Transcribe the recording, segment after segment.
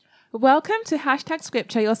Welcome to Hashtag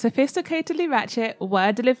Scripture, your sophisticatedly ratchet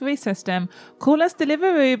word delivery system. Call us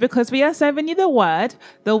Deliveroo because we are serving you the word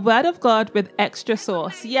of God with extra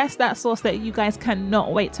sauce. Yes, that sauce that you guys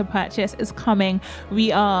cannot wait to purchase is coming.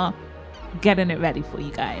 We are getting it ready for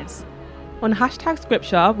you guys. On Hashtag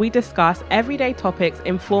Scripture, we discuss everyday topics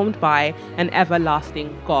informed by an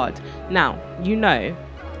everlasting God. Now, you know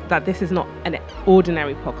that this is not an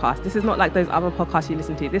ordinary podcast. This is not like those other podcasts you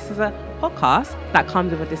listen to. This is a podcast that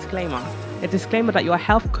comes with a disclaimer that your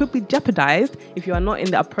health could be jeopardized if you are not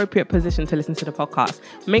in the appropriate position to listen to the podcast.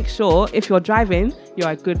 Make sure if you're driving, you're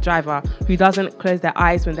a good driver who doesn't close their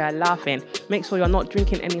eyes when they're laughing. Make sure you're not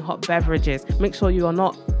drinking any hot beverages. Make sure you are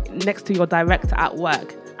not next to your director at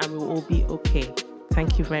work, and we will all be okay.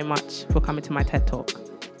 Thank you very much for coming to my TED Talk.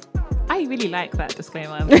 I really like that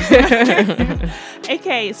disclaimer.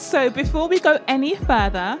 Okay, so before we go any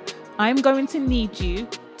further, I'm going to need you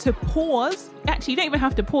to pause. Actually, you don't even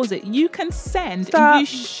have to pause it. You can send. Stop. You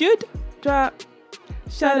should. Drop.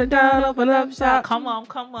 Shut it down, open up shop. Come on.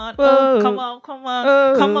 Whoa. Oh, come on.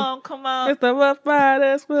 Oh. Come on. It's the Rough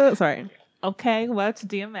Riders. Sorry. Okay, word to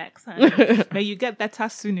DMX. Honey. May you get better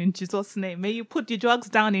soon in Jesus' name. May you put your drugs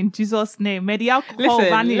down in Jesus' name. May the alcohol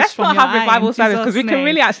vanish let's from not your have eye revival in service Jesus' because we can name.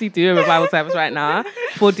 really actually do a revival service right now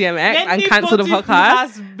for DMX and cancel the Anybody who podcast.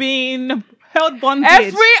 has been held bondage.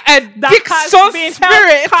 Every has addiction been held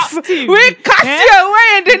spirit, captive. we cast you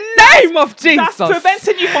away in the name of Jesus. That's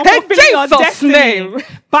preventing you from In fulfilling your Jesus' destiny. name.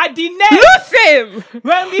 By the name. Loose him.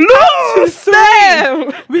 When we come to Loose swing,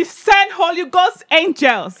 them. we send Holy Ghost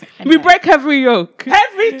angels. We break every yoke.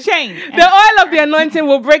 every chain. The oil of the anointing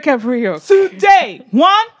will break every yoke. Today,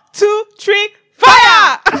 1, 2, 3,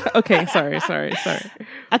 Fire! Okay, sorry.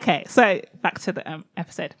 Okay, so back to the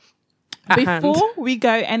episode. At hand. Before we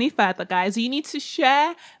go any further, guys, you need to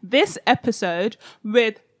share this episode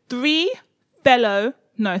with 3 fellow...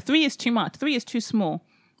 No, 3 is too much. 3 is too small.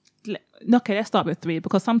 Okay, let's start with 3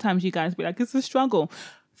 because sometimes you guys be like, it's a struggle.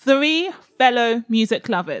 3 fellow music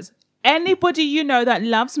lovers. Anybody you know that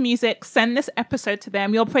loves music, send this episode to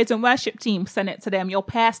them. Your praise and worship team, send it to them. Your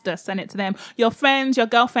pastor, send it to them. Your friends, your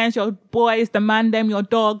girlfriends, your boys, the man them, your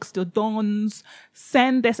dogs, your dons.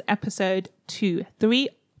 Send this episode to 3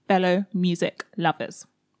 fellow music lovers.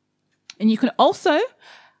 And you can also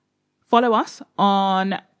follow us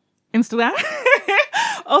on Instagram.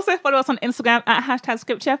 Also follow us on Instagram at Hashtag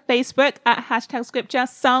Scripture, Facebook at Hashtag Scripture,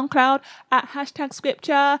 SoundCloud at Hashtag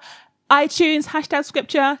Scripture, iTunes, Hashtag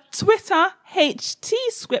Scripture, Twitter, HT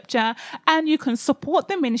Scripture, and you can support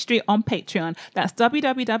the ministry on Patreon. That's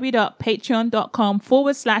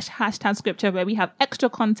www.patreon.com/Hashtag Scripture, where we have extra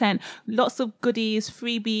content, lots of goodies,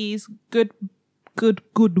 freebies, good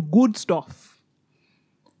stuff.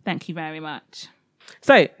 Thank you very much.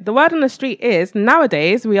 So, the word on the street is,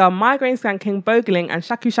 nowadays, we are migraine skanking, bogling, and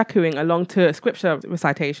shaku-shakuing along to scripture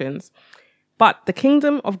recitations. But the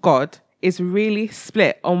kingdom of God is really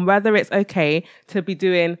split on whether it's okay to be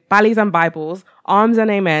doing ballys and Bibles, arms and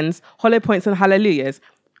amens, hollow points and hallelujahs.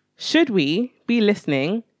 Should we be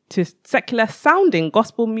listening to secular sounding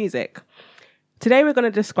gospel music? Today we're going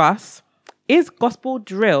to discuss, is gospel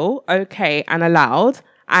drill okay and allowed?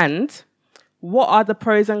 And what are the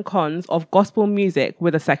pros and cons of gospel music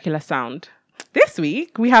with a secular sound? This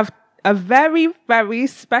week, we have a very, very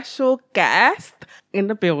special guest in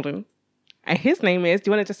the building. And his name is,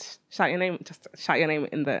 do you want to just shout your name? Just shout your name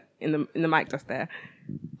in the mic just there.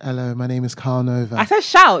 Hello, my name is Carl Nova. I said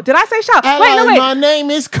shout. Did I say shout? Hello, Wait. my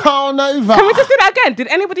name is Carl Nova. Can we just do that again? Did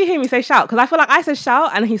anybody hear me say shout? Because I feel like I said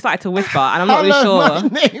shout and he started to whisper and I'm not really sure.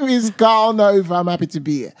 My name is Carl Nova. I'm happy to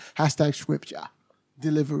be here. Hashtag Scripture.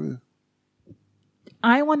 Deliveroo.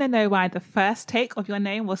 I want to know why the first take of your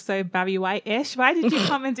name was so Barry White-ish. Why did you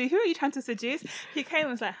come and do, who are you trying to seduce? He came and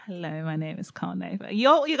was like, hello, my name is Carl Nova.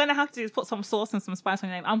 You're going to have to put some sauce and some spice on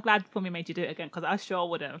your name. I'm glad Fumi made you do it again because I sure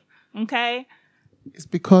would have. Okay? It's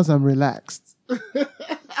because I'm relaxed.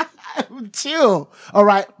 Chill. All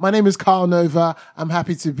right, my name is Carl Nova. I'm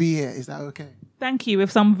happy to be here. Is that okay? Thank you.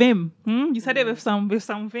 With some vim. You said it with some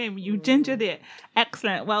vim. You gingered it.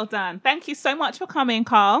 Excellent. Well done. Thank you so much for coming,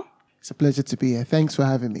 Carl. It's a pleasure to be here. Thanks for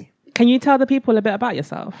having me. Can you tell the people a bit about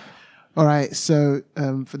yourself? All right, so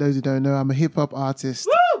for those who don't know, I'm a hip-hop artist.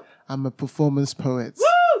 Woo! I'm a performance poet.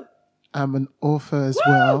 Woo! I'm an author as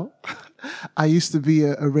well. I used to be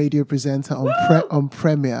a radio presenter on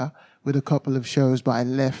Premiere with a couple of shows, but I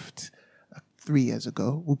left 3 years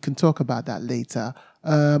ago. We can talk about that later.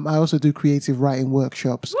 I also do creative writing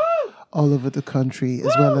workshops all over the country,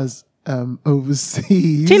 as well as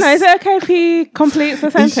overseas. Tina, is it okay if he completes the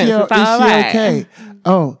sentence? Is that all right? Okay?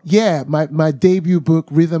 Oh, yeah. My debut book,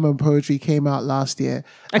 Rhythm and Poetry, came out last year.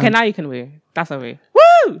 Okay, now you can woo. That's a woo. Woo!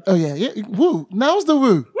 Woo! Oh yeah. Woo! Now's the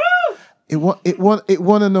woo. Woo! It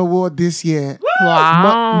won an award this year.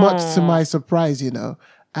 Wow. Much to my surprise, you know.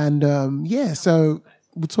 And yeah, so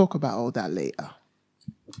we'll talk about all that later.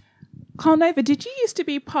 Carnova, did you used to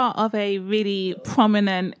be part of a really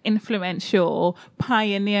prominent, influential,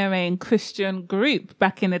 pioneering Christian group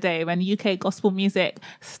back in the day when UK gospel music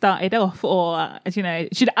started off? Or, you know,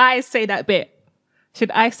 should I say that bit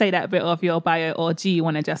of your bio, or do you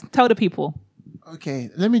want to just tell the people?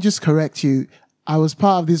 Okay, let me just correct you. I was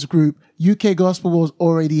part of this group. UK gospel was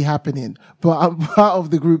already happening, but I'm part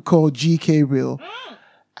of the group called GK Real.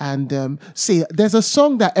 And see, there's a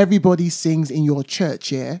song that everybody sings in your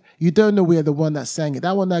church, yeah? You don't know we're the one that sang it.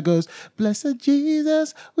 That one that goes, "Blessed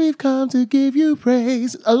Jesus, we've come to give you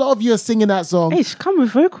praise." A lot of you are singing that song. Hey, she come with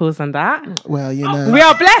vocals and that. Well, you know. We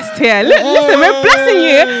are blessed here. Listen, we're blessing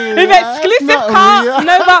you with exclusive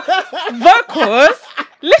Carnova vocals.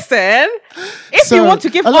 Listen, if you want to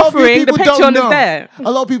give offering, the picture is there.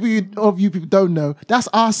 A lot of you people don't know. That's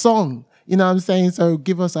our song. You know what I'm saying? So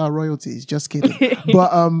give us our royalties. Just kidding.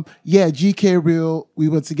 But yeah, GK Real, we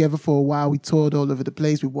were together for a while. We toured all over the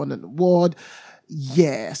place. We won an award.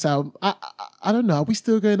 Yeah. So I don't know. Are we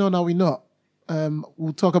still going on? Are we not?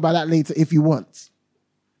 We'll talk about that later if you want.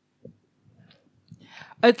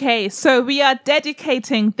 Okay, so we are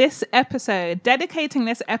dedicating this episode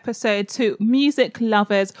to music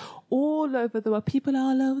lovers all over the world. People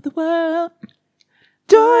all over the world.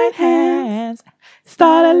 Join hands,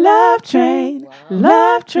 start a love train,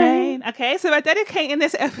 love train. Okay, so we're dedicating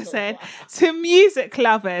this episode to music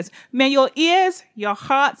lovers. May your ears, your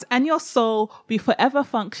hearts, and your soul be forever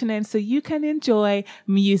functioning so you can enjoy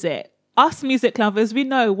music. Us music lovers, we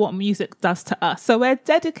know what music does to us. So we're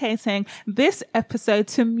dedicating this episode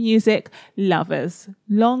to music lovers.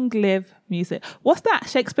 Long live music. What's that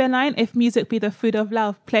Shakespeare line? If music be the food of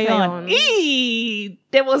love, play on.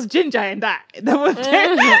 There was ginger in that. There was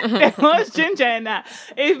ginger in that.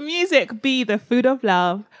 If music be the food of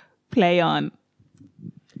love, play on.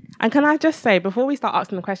 And can I just say, before we start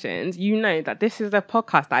asking the questions, you know that this is a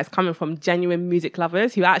podcast that is coming from genuine music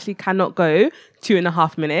lovers who actually cannot go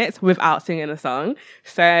 2.5 minutes without singing a song.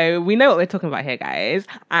 So we know what we're talking about here, guys.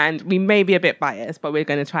 And we may be a bit biased, but we're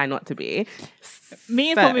going to try not to be.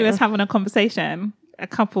 Me and Tommy was having a conversation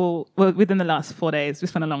within the last 4 days. We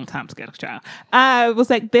spent a long time together. It was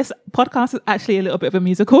like, this podcast is actually a little bit of a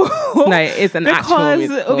musical. No, it is an actual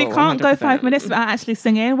musical. Because we can't 100%. go 5 minutes without actually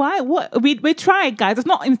singing. Why? What? We tried, guys. It's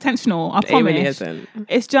not intentional. I promise. It really isn't.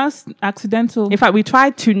 It's just accidental. In fact, we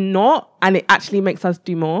tried to not, and it actually makes us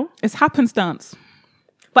do more. It's happenstance.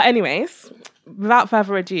 But anyways, without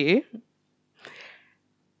further ado,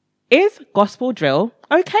 is gospel drill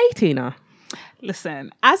okay, Tina? Listen,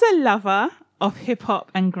 as a lover of hip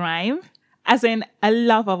hop and grime, as in a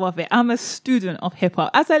lover of it. I'm a student of hip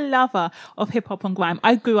hop. As a lover of hip hop and grime,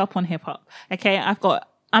 I grew up on hip hop. Okay,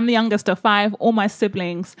 I'm the youngest of 5. All my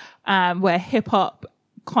siblings were hip hop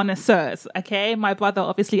connoisseurs. Okay, my brother,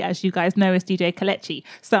 obviously, as you guys know, is DJ Kalechi.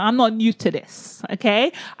 So I'm not new to this.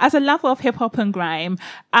 Okay, as a lover of hip hop and grime,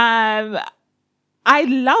 I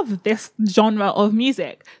love this genre of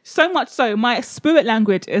music. So much so, my spirit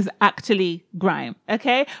language is actually grime,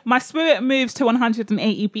 okay? My spirit moves to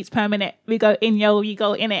 180 beats per minute. We go in, yo, we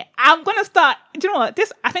go in it. I'm going to start, do you know what?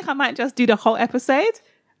 I think I might just do the whole episode.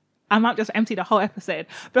 I might just empty the whole episode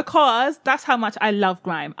because that's how much I love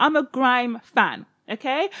grime. I'm a grime fan,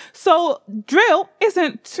 okay? So drill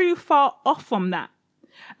isn't too far off from that.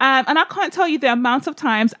 And I can't tell you the amount of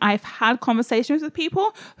times I've had conversations with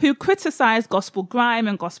people who criticize gospel grime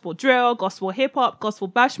and gospel drill, gospel hip hop, gospel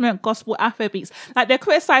bashment, gospel Afrobeats. Like, they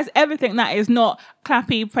criticize everything that is not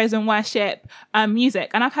clappy, praise and worship music.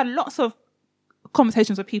 And I've had lots of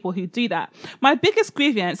conversations with people who do that. My biggest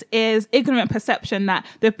grievance is ignorant perception that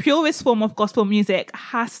the purest form of gospel music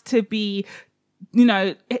has to be, you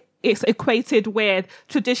know, it's equated with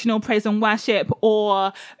traditional praise and worship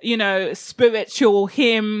or, you know, spiritual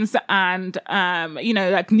hymns and, you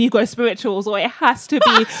know, like Negro spirituals, or it has to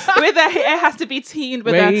be it has to be teamed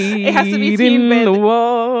with the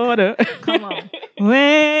water. Come on.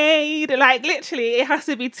 Wait, like literally it has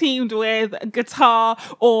to be teamed with guitar,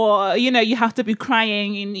 or, you know, you have to be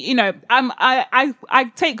crying, and, you know,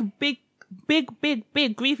 I take big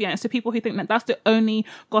grievance to people who think that that's the only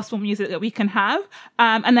gospel music that we can have,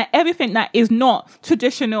 and that everything that is not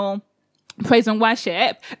traditional praise and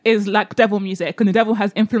worship is like devil music, and the devil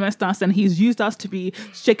has influenced us and he's used us to be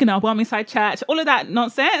shaking our bum inside church, all of that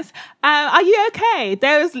nonsense. Are you okay?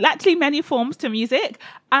 There's actually many forms to music.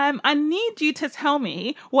 I need you to tell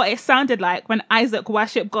me what it sounded like when Isaac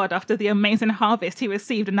worshipped God after the amazing harvest he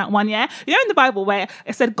received in that one year. You know, in the Bible where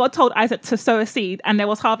it said God told Isaac to sow a seed and there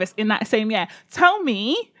was harvest in that same year. Tell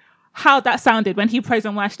me how that sounded when he praised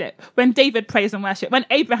and worshipped, when David praised and worshipped, when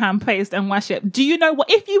Abraham praised and worshipped. Do you know what,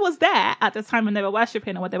 if you was there at the time when they were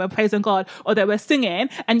worshipping or when they were praising God or they were singing,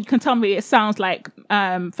 and you can tell me it sounds like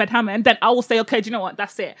Fred Hammond, then I will say, okay, do you know what?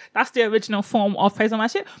 That's it. That's the original form of praise and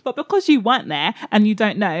worship. But because you weren't there and you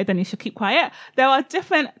don't know, then you should keep quiet. There are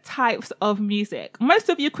different types of music. Most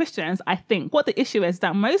of you Christians, I think, what the issue is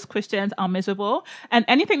that most Christians are miserable, and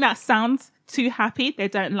anything that sounds too happy, they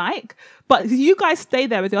don't like. But you guys stay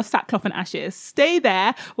there with your sackcloth and ashes. Stay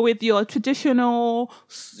there with your traditional,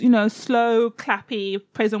 slow, clappy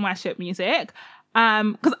praise and worship music.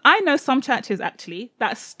 Because I know some churches actually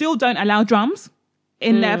that still don't allow drums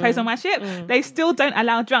in their praise and worship. They still don't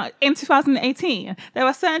allow drums. In 2018, there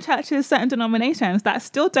were certain churches, certain denominations that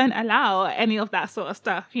still don't allow any of that sort of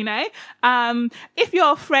stuff, If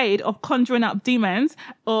you're afraid of conjuring up demons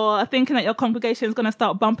or thinking that your congregation is going to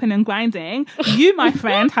start bumping and grinding, you, my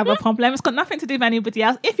friend, have a problem. It's got nothing to do with anybody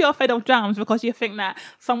else. If you're afraid of drums because you think that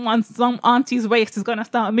some auntie's waist is going to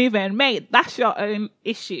start moving, mate, that's your own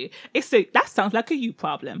issue. That sounds like a you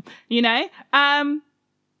problem,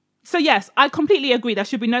 So yes, I completely agree. There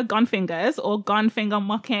should be no gun fingers or gun finger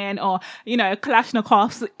mocking or,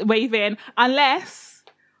 Kalashnikovs waving unless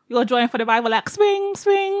you're drawing for the Bible like swing,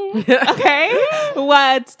 swing. Okay.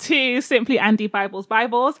 Words to Simply Andy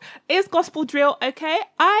Bibles. Is gospel drill okay?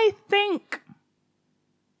 I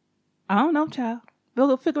don't know, child.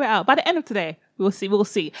 We'll figure it out. By the end of today, we'll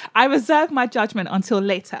see. I reserve my judgment until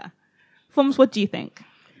later. Fums, what do you think?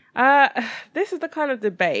 This is the kind of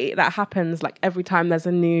debate that happens like every time there's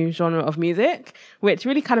a new genre of music, which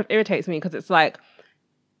really kind of irritates me because it's like,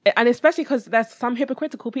 and especially because there's some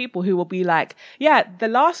hypocritical people who will be like, yeah, the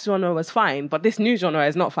last genre was fine, but this new genre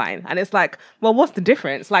is not fine. And it's like, well, what's the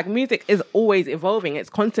difference? Like, music is always evolving. It's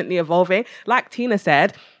constantly evolving. Like Tina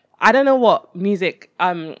said, I don't know what music,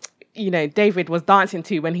 David was dancing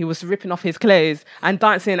to when he was ripping off his clothes and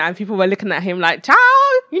dancing, and people were looking at him like, child,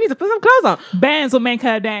 you need to put some clothes on. Bands will make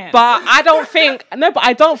her dance. But I don't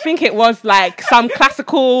think it was like some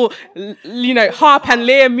classical, harp and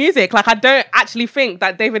lyre music. Like, I don't actually think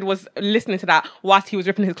that David was listening to that whilst he was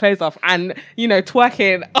ripping his clothes off and,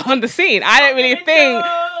 twerking on the scene.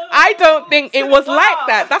 I don't think it was like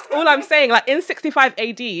that. That's all I'm saying. Like, in 65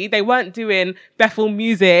 AD, they weren't doing Bethel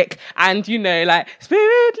music and, like,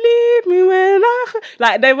 Spirit lead me when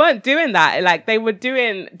they weren't doing that. Like, they were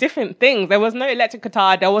doing different things. There was no electric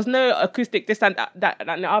guitar. There was no acoustic this and that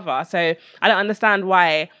and the other. So I don't understand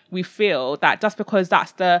why we feel that just because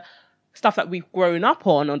that's the stuff that we've grown up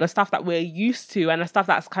on or the stuff that we're used to and the stuff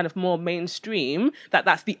that's kind of more mainstream,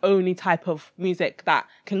 that's the only type of music that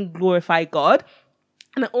can glorify God.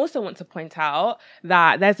 And I also want to point out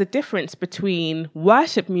that there's a difference between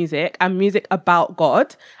worship music and music about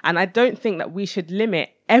God. And I don't think that we should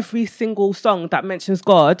limit every single song that mentions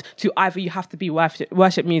God to either you have to be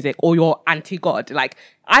worship music or you're anti-God. Like,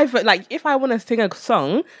 if I want to sing a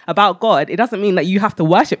song about God, it doesn't mean that you have to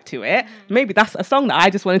worship to it. Maybe that's a song that I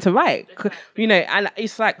just wanted to write, and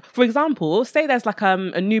it's like, for example, say there's like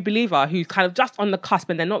a new believer who's kind of just on the cusp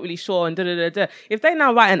and they're not really sure and If they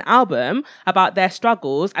now write an album about their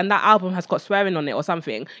struggles and that album has got swearing on it or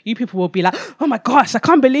something, you people will be like, oh my gosh, I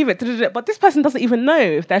can't believe it. But this person doesn't even know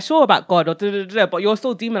if they're sure about God or but you're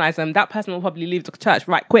still demonize them. That person will probably leave the church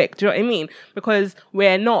right quick. Do you know what I mean? Because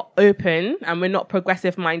we're not open and we're not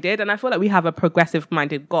progressive minded, and I feel like we have a progressive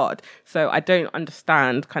minded God, so I don't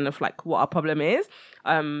understand kind of like what our problem is.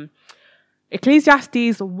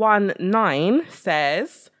 Ecclesiastes 1:9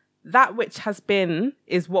 says, that which has been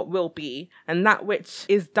is what will be, and that which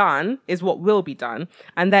is done is what will be done,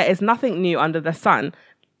 and there is nothing new under the sun.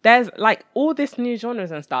 There's like all this new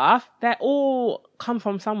genres and stuff, they're all come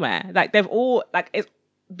from somewhere. Like, they've all, like, it's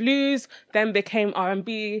blues then became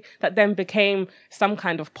R&B, that then became some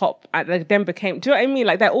kind of pop, and then became, do you know what I mean?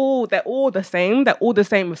 Like, they're all the same. They're all the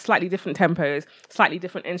same with slightly different tempos, slightly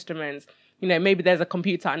different instruments. Maybe there's a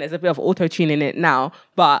computer and there's a bit of auto-tune in it now,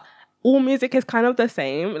 but all music is kind of the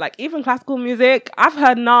same. Like, even classical music, I've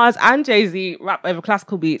heard Nas and Jay-Z rap over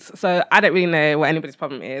classical beats, so I don't really know what anybody's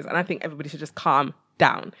problem is, and I think everybody should just calm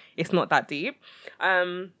down. It's not that deep.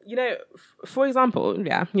 For example,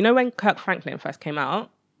 when Kirk Franklin first came out,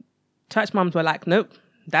 church mums were like, nope,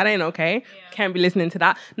 That ain't okay. Can't be listening to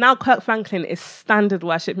that. Now Kirk Franklin is standard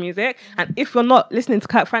worship music. And if you're not listening to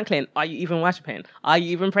Kirk Franklin, are you even worshiping? Are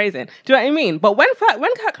you even praising? Do you know what I mean? But when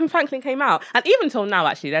Kirk Franklin came out, and even till now,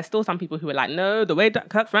 actually, there's still some people who are like, no, the way that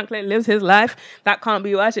Kirk Franklin lives his life, that can't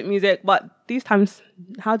be worship music. But these times,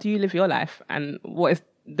 how do you live your life? And what is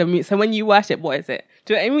the music? So when you worship, what is it?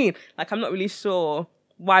 Do you know what I mean? Like, I'm not really sure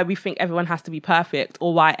why we think everyone has to be perfect,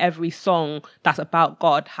 or why every song that's about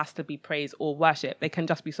God has to be praise or worship. They can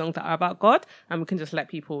just be songs that are about God, and we can just let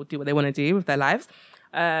people do what they want to do with their lives.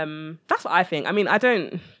 That's what I think. I mean, I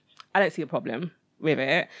don't see a problem with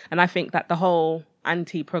it. And I think that the whole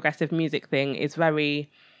anti-progressive music thing is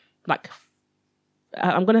very, like,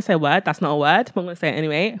 I'm going to say a word. That's not a word, but I'm going to say it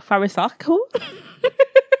anyway. Pharisaical.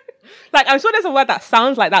 Like, I'm sure there's a word that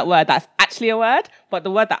sounds like that word that's actually a word, but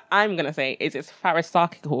the word that I'm going to say is it's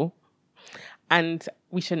pharisaical, and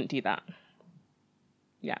we shouldn't do that.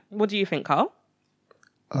 Yeah. What do you think, Carl?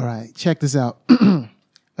 All right, check this out.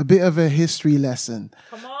 A bit of a history lesson.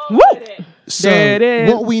 Come on. Woo! So There it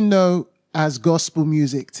is. what we know as gospel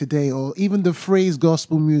music today, or even the phrase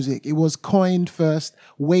gospel music, it was coined first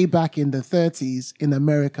way back in the 30s in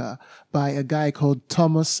America by a guy called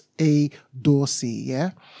Thomas A. Dorsey.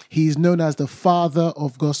 Yeah, he's known as the father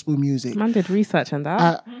of gospel music. Man did research on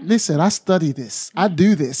that. Listen, I study this. I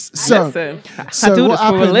do this. So, Listen, so I do what this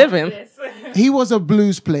for a happened- living. he was a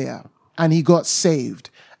blues player and he got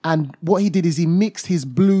saved. And what he did is he mixed his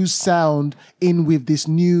blues sound in with this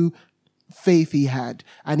new faith he had,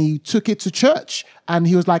 and he took it to church, and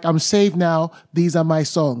he was like, I'm saved now, these are my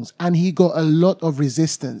songs. And he got a lot of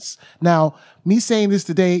resistance. Now, me saying this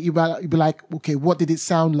today, you'd be like, okay, what did it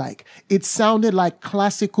sound like? It sounded like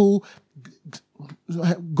classical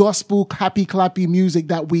gospel happy clappy music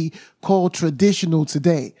that we call traditional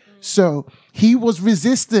today. So he was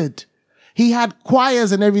resisted. He had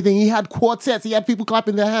choirs and everything. He had quartets. He had people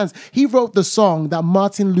clapping their hands. He wrote the song that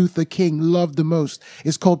Martin Luther King loved the most.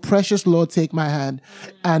 It's called Precious Lord, Take My Hand.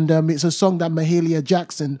 And it's a song that Mahalia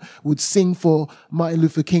Jackson would sing for Martin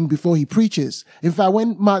Luther King before he preaches. In fact,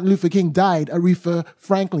 when Martin Luther King died, Aretha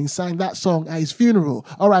Franklin sang that song at his funeral.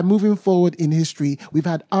 All right, moving forward in history, we've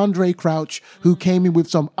had Andre Crouch, who came in with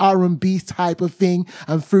some R&B type of thing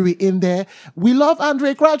and threw it in there. We love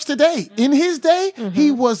Andre Crouch today. In his day, he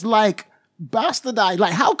was like bastardized.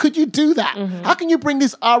 Like, how could you do that? How can you bring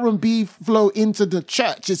this R&B flow into the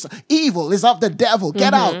church? It's evil. It's of the devil.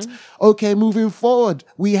 Get out. Okay, moving forward,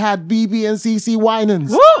 we had BB and CC Winans.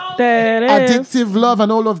 Woo! There it is. Addictive Love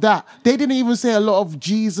and all of that. They didn't even say a lot of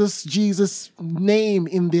Jesus name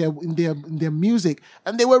in their music,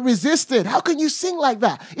 and they were resisted. How can you sing like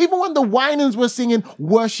that? Even when the Winans were singing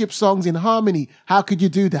worship songs in harmony, how could you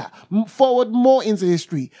do that? Forward more into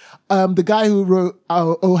history. The guy who wrote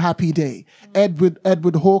Oh Happy Day,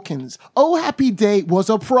 Edward Hawkins. Oh Happy Day was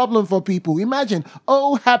a problem for people. Imagine,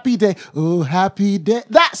 Oh Happy Day, Oh Happy Day.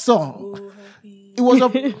 That song. It was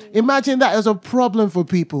imagine that as a problem for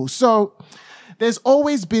people. So there's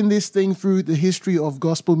always been this thing through the history of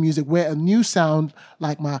gospel music where a new sound,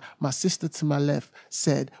 like my sister to my left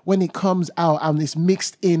said, when it comes out and it's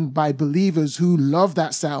mixed in by believers who love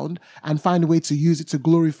that sound and find a way to use it to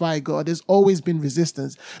glorify God, there's always been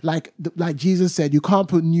resistance. Like Jesus said, you can't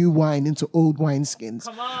put new wine into old wineskins.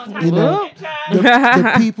 Come on. You know,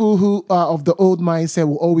 the people who are of the old mindset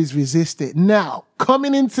will always resist it. Now,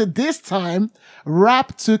 coming into this time,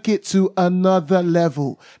 rap took it to another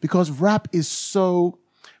level because rap is so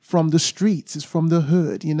from the streets, it's from the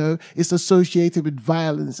hood, you know, it's associated with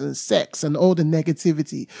violence and sex and all the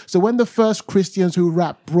negativity. So when the first Christians who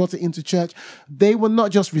rap brought it into church, they were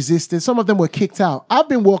not just resisted, some of them were kicked out. I've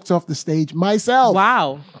been walked off the stage myself.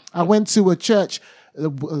 Wow. I went to a church a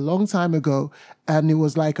long time ago, and it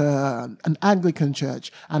was like an Anglican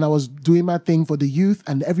church, and I was doing my thing for the youth,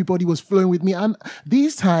 and everybody was flowing with me. And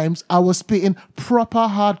these times I was spitting proper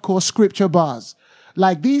hardcore scripture bars.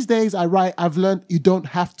 Like these days I've learned you don't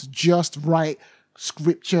have to just write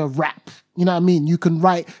scripture rap. You know what I mean? You can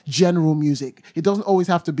write general music. It doesn't always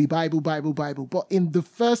have to be Bible. But in the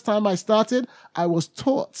first time I started, I was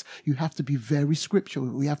taught you have to be very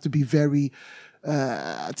scriptural. You have to be very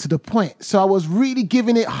to the point. So I was really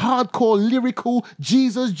giving it hardcore lyrical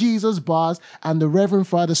Jesus bars, and the Reverend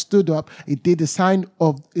Father stood up. He did the sign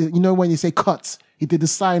of, you know, when you say cuts, he did the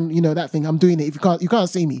sign, you know, that thing. I'm doing it. If you can't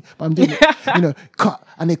see me, but I'm doing it, you know, cut.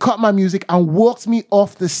 And they cut my music and walked me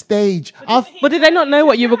off the stage. But did they not know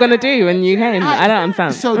what you were going to do when you came? I don't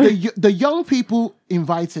understand. So the young people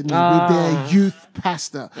invited me with their youth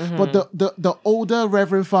pastor, but the older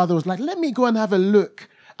Reverend Father was like, let me go and have a look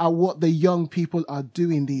at what the young people are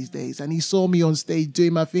doing these days. And he saw me on stage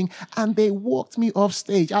doing my thing and they walked me off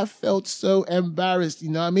stage. I felt so embarrassed, you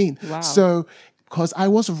know what I mean? Wow. So, because I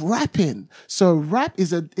was rapping. So rap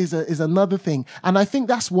is another thing. And I think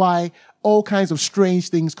that's why all kinds of strange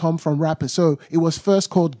things come from rappers. So it was first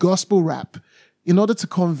called gospel rap. In order to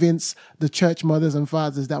convince the church mothers and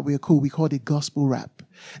fathers that we're cool, we called it gospel rap.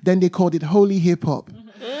 Then they called it holy hip hop.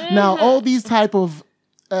 Now, all these type of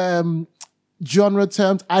genre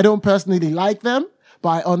terms, I don't personally like them, but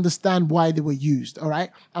I understand why they were used, all right?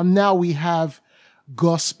 And now we have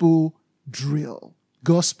gospel drill.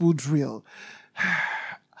 Gospel drill.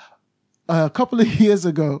 A couple of years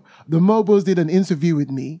ago, the Mobiles did an interview with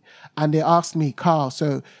me, and they asked me, Carl,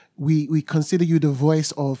 so we consider you the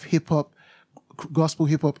voice of hip-hop, gospel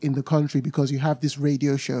hip-hop in the country because you have this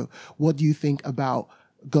radio show. What do you think about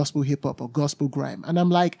gospel hip-hop or gospel grime? And I'm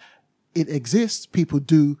like, it exists. People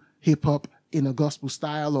do hip-hop in a gospel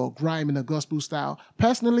style or grime in a gospel style.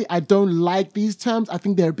 Personally, I don't like these terms. I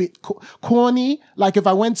think they're a bit corny. Like if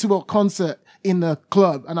I went to a concert in a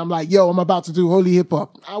club and I'm like, yo, I'm about to do holy hip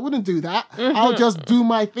hop, I wouldn't do that. I'll just do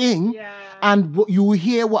my thing. Yeah. And you will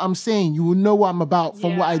hear what I'm saying. You will know what I'm about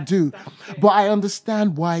from what I do. But I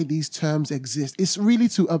understand why these terms exist. It's really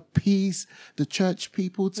to appease the church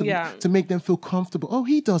people, to make them feel comfortable. Oh,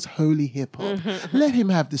 he does holy hip hop. Let him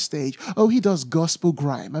have the stage. Oh, he does gospel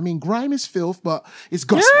grime. I mean, grime is filth, but it's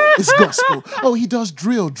gospel. It's gospel. Oh, he does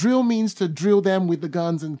drill. Drill means to drill them with the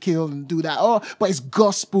guns and kill and do that. Oh, but it's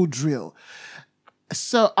gospel drill.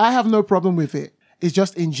 So I have no problem with it. It's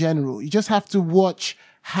just in general. You just have to watch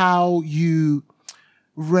how you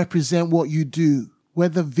represent what you do,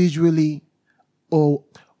 whether visually or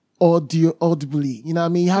audibly. You know what I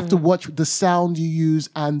mean? You have to watch the sound you use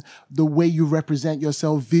and the way you represent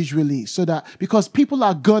yourself visually, so that, because people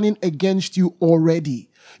are gunning against you already.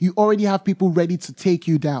 You already have people ready to take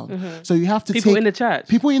you down. So you have to People in the church.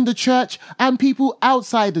 People in the church and people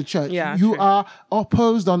outside the church. Yeah, you true. are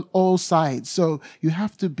opposed on all sides. So you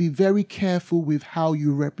have to be very careful with how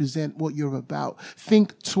you represent what you're about.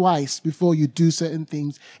 Think twice before you do certain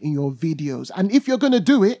things in your videos. And if you're going to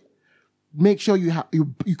do it, make sure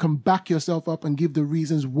you can back yourself up and give the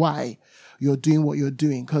reasons why you're doing what you're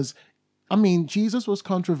doing. Because, I mean, Jesus was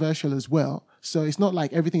controversial as well. So it's not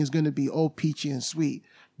like everything is going to be all peachy and sweet.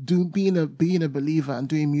 Being a believer and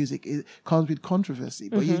doing music, it comes with controversy.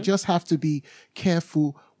 But you just have to be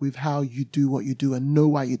careful with how you do what you do and know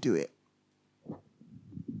why you do it.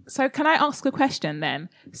 So can I ask a question then?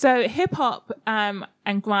 So hip hop and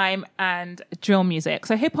grime and drill music.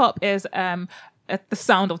 So hip hop is the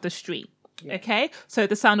sound of the street. Okay, so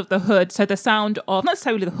the sound of the hood, so the sound of, not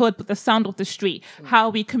necessarily the hood, but the sound of the street, how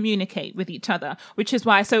we communicate with each other, which is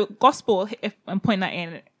why, so gospel, if I'm pointing that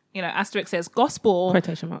in, you know, asterisk says gospel.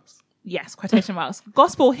 Quotation marks. Yes, quotation marks.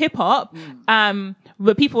 Gospel hip hop,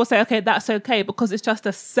 but people will say, okay, that's okay because it's just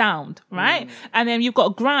a sound, right? And then you've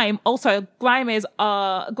got grime. Also, grime is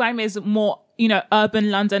more, you know, urban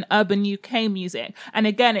London, urban UK music. And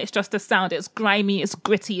again, it's just a sound. It's grimy, it's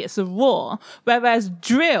gritty, it's raw. Whereas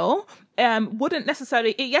drill, wouldn't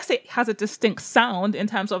necessarily, yes, it has a distinct sound in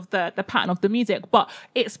terms of the pattern of the music, but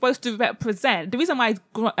it's supposed to represent, the reason why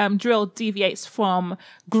drill deviates from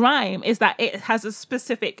grime is that it has a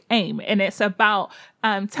specific aim and it's about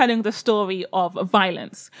telling the story of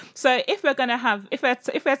violence. So if we're going to have, if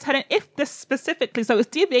this specifically, so it's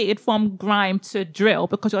deviated from grime to drill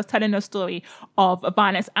because you're telling a story of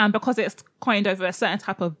violence and because it's coined over a certain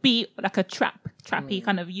type of beat, like a trappy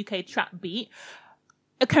kind of UK trap beat.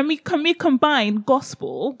 Can we combine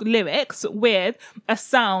gospel lyrics with a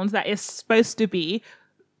sound that is supposed to be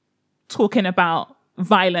talking about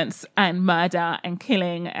violence and murder and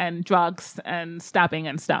killing and drugs and stabbing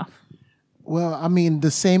and stuff? Well, I mean,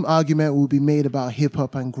 the same argument will be made about hip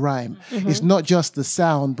hop and grime. It's not just the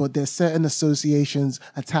sound, but there's certain associations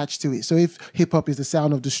attached to it. So if hip hop is the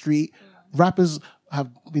sound of the street, rappers have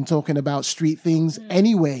been talking about street things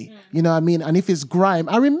anyway, you know what I mean? And if it's grime,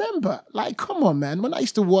 I remember, like, come on, man, when I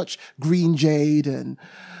used to watch Green Jade and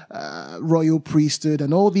Royal Priesthood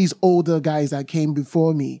and all these older guys that came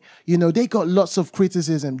before me, you know, they got lots of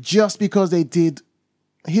criticism just because they did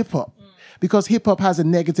hip hop. Because hip hop has a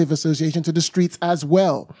negative association to the streets as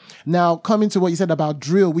well. Now, coming to what you said about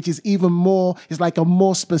drill, which is even more, it's like a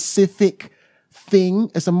more specific thing.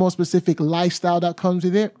 It's a more specific lifestyle that comes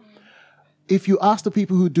with it. If you ask the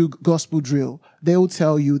people who do gospel drill, they will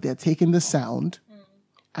tell you they're taking the sound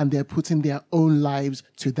and they're putting their own lives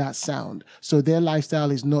to that sound. So their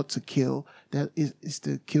lifestyle is not to kill, that is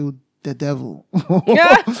to kill the devil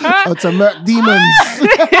or to murk demons.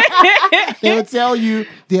 They will tell you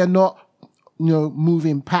they're not, you know,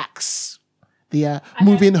 moving packs. They are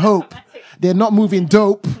moving hope. They're not moving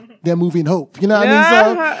dope. They're moving hope. You know what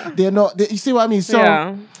I mean? So they're not. You see what I mean?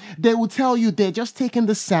 So they will tell you they're just taking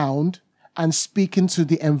the sound and speaking to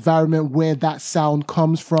the environment where that sound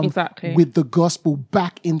comes from, with the gospel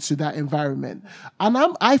back into that environment. And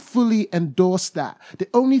I fully endorse that. The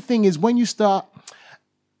only thing is when you start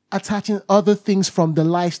attaching other things from the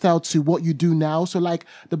lifestyle to what you do now. So like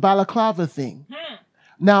the balaclava thing.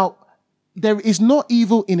 Now, there is no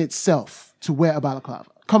evil in itself to wear a balaclava.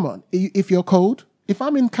 Come on. If you're cold, if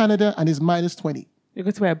I'm in Canada and it's minus 20, you're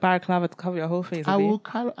going to wear a balaclava to cover your whole face. I will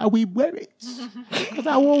wear it because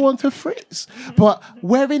I won't want to freeze. But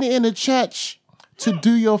wearing it in a church to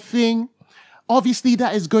do your thing, obviously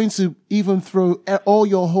that is going to even throw all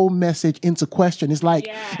your whole message into question. It's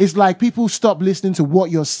like people stop listening to what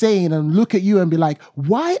you're saying and look at you and be like,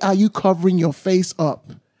 why are you covering your face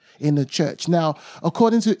up in the church? Now,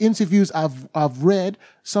 according to interviews I've read,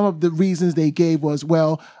 some of the reasons they gave was,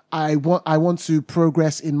 well, I want to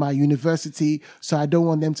progress in my university, so I don't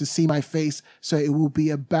want them to see my face, so it will be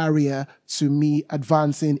a barrier to me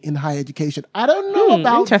advancing in higher education. I don't know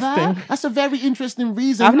about that. That's a very interesting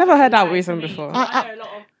reason. I've never heard that reason before.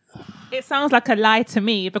 It sounds like a lie to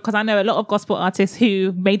me because I know a lot of gospel artists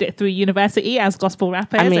who made it through university as gospel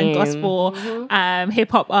rappers and gospel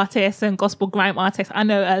hip hop artists and gospel grime artists. I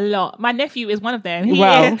know a lot. My nephew is one of them.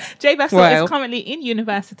 Jay Vessel is currently in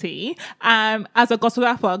university as a gospel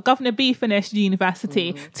rapper. Governor B finished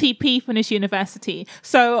university. TP finished university.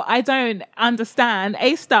 So I don't understand.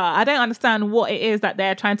 A-Star, I don't understand what it is that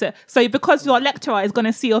they're trying to... So because your lecturer is going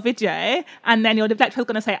to see your video and then your lecturer is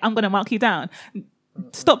going to say, I'm going to mark you down.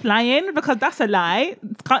 Stop lying, because that's a lie.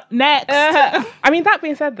 Next. I mean, that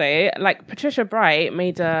being said though, like Patricia Bright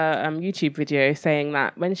made a YouTube video saying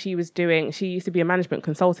that when she used to be a management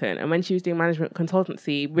consultant, and when she was doing management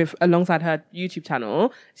consultancy alongside her YouTube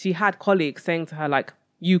channel, she had colleagues saying to her like,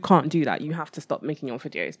 you can't do that. You have to stop making your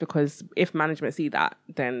videos, because if management see that,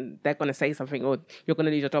 then they're going to say something, or you're going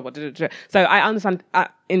to lose your job. So I understand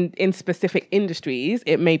in specific industries,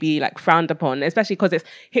 it may be like frowned upon, especially because it's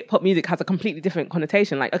hip hop music has a completely different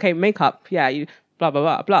connotation. Like, okay, makeup, yeah, you blah, blah,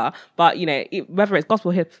 blah, blah. But, you know, whether it's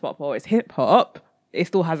gospel hip hop or it's hip hop, it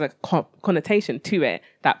still has a connotation to it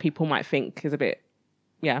that people might think is a bit,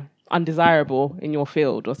 undesirable in your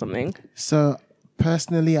field or something. So...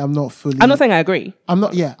 personally, I'm not saying I agree. I'm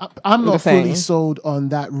not fully sold on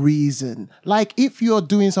that reason. Like, if you're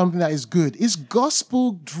doing something that is good, it's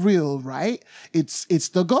gospel drill, right? It's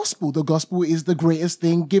the gospel. The gospel is the greatest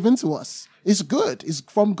thing given to us. It's good. It's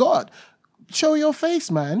from God. Show your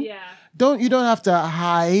face, man. Yeah. You don't have to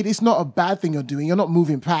hide. It's not a bad thing you're doing. You're not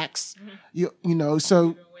moving packs. You know,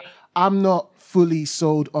 so I'm not fully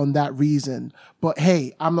sold on that reason. But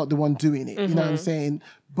hey, I'm not the one doing it. You know what I'm saying?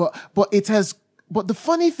 But the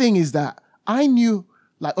funny thing is that I knew,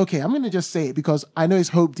 like, okay, I'm going to just say it because I know it's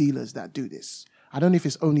Hope Dealers that do this. I don't know if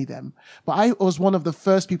it's only them, but I was one of the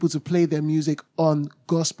first people to play their music on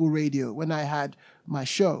gospel radio when I had my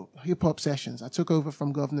show, Hip Hop Sessions. I took over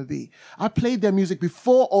from Governor B. I played their music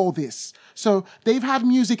before all this. So they've had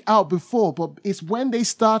music out before, but it's when they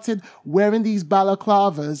started wearing these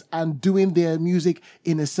balaclavas and doing their music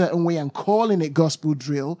in a certain way and calling it gospel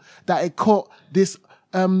drill that it caught this,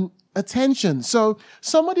 attention. So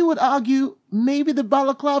somebody would argue maybe the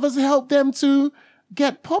balaclavas helped them to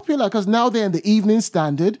get popular, because now they're in the Evening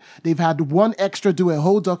Standard. They've had One Extra do a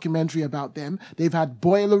whole documentary about them. They've had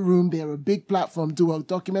Boiler Room, they're a big platform, do a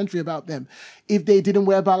documentary about them. If they didn't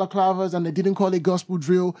wear balaclavas and they didn't call it gospel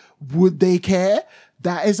drill, would they care?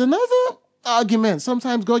 That is another argument.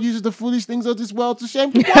 Sometimes God uses the foolish things of this world to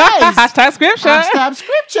shame the wise. Hashtag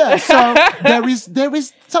scripture. So there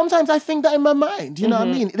is sometimes I think that in my mind, you know what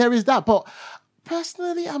I mean? There is that, but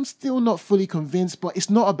personally, I'm still not fully convinced, but it's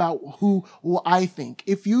not about who or I think.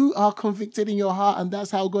 If you are convicted in your heart and that's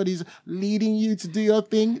how God is leading you to do your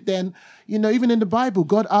thing, then, you know, even in the Bible,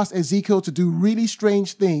 God asked Ezekiel to do really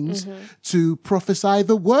strange things to prophesy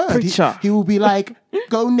the word. He will be like,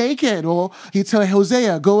 go naked, or he'd tell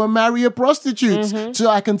Hosea, go and marry a prostitute so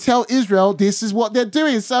I can tell Israel this is what they're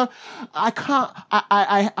doing. So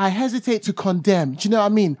I hesitate to condemn. Do you know what I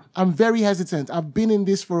mean? I'm very hesitant. I've been in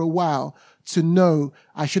this for a while to know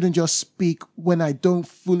I shouldn't just speak when I don't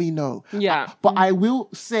fully know. Yeah. But I will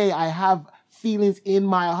say I have feelings in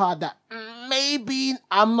my heart that maybe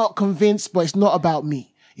I'm not convinced, but it's not about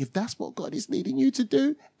me. If that's what God is leading you to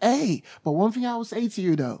do, hey. But one thing I will say to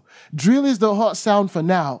you though, drill is the hot sound for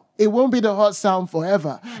now. It won't be the hot sound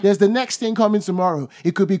forever. There's the next thing coming tomorrow.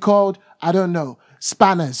 It could be called, I don't know,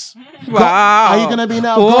 spanners. Wow. Are you going to be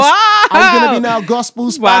now? Are you going to be now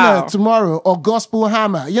gospel spanner tomorrow, or gospel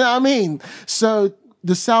hammer? You know what I mean? So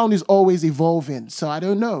the sound is always evolving. So I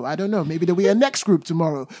don't know. Maybe there'll be a next group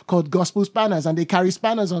tomorrow called Gospel Spanners, and they carry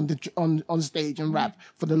spanners on stage and rap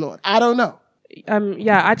for the Lord. I don't know. I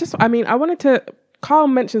wanted to. Carl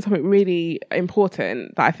mentioned something really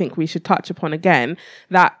important that I think we should touch upon again.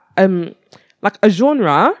 That like a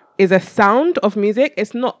genre is a sound of music.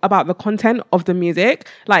 It's not about the content of the music.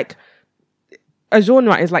 Like a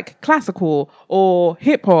genre is like classical or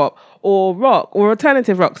hip hop or rock or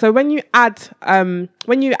alternative rock. So when you add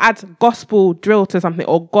gospel drill to something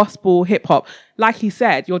or gospel hip hop, like he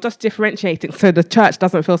said, you're just differentiating so the church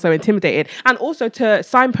doesn't feel so intimidated, and also to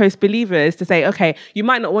signpost believers to say, okay, you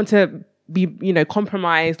might not want to be,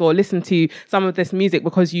 compromised or listen to some of this music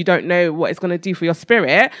because you don't know what it's going to do for your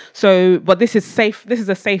spirit. So, but this is safe. This is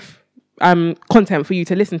a safe content for you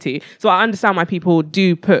to listen to. So I understand why people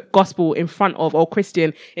do put gospel in front of, or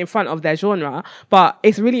Christian in front of their genre. But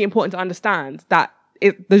it's really important to understand that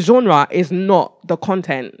the genre is not the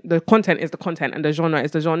content. The content is the content, and the genre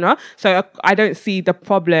is the genre. So I don't see the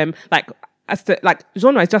problem. As to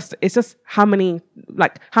genre it's just how many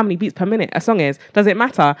beats per minute a song is. Does it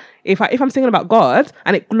matter if I'm singing about God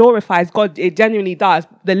and it glorifies God? It genuinely does.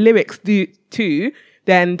 The lyrics do too.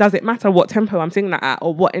 Then does it matter what tempo I'm singing that at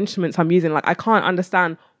or what instruments I'm using? I can't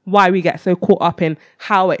understand why we get so caught up in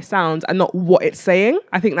how it sounds and not what it's saying.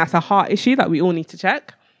 I think that's a heart issue that we all need to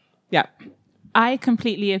check. Yeah. I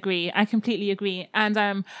completely agree. And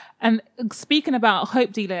speaking about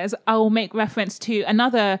Hope Dealers, I will make reference to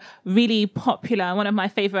another really popular, one of my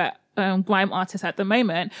favorite grime artists at the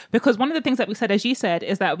moment, because one of the things that we said, as you said,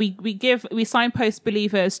 is that we signpost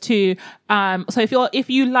believers to so if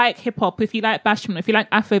you like hip hop, if you like bashment, if you like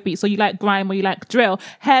Afrobeats, or you like grime, or you like drill,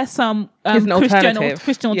 here's some Christian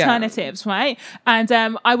alternatives, right? And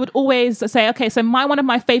I would always say, okay, so one of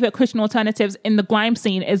my favorite Christian alternatives in the grime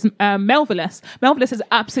scene is Melvillous. Melvillous is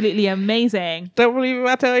absolutely amazing. Don't believe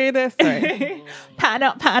I tell you this. Pattern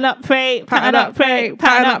up, pray. Pattern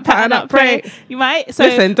up, pray. You might. So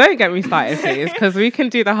listen, don't get me started, please, because we can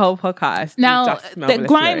do the whole podcast. Now, the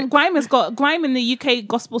grime in the UK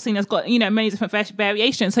gospel scene has got many different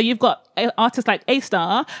variations. So you've got artists like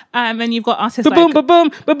A-Star, and you've got artists like boom, boom,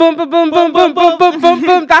 boom, boom, boom, boom, boom, boom, boom, boom, boom,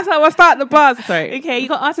 boom. That's how I start the bars. Sorry. Okay, you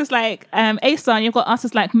got artists like A-Star, and you've got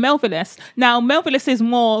artists like Melvillous. Now, Melvillous is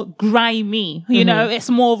more grimy, it's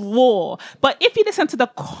more raw. But if you listen to the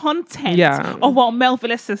content of what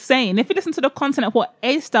Melvillous is saying, if you listen to the content of what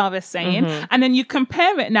A-Star is saying, and then you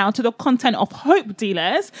compare it now to the content of Hope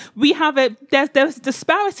Dealers, we have there's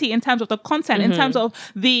disparity in terms of the content, in terms of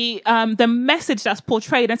the message that's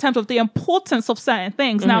portrayed, in terms of the importance of certain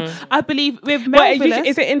things. Now, I believe with Melvillous,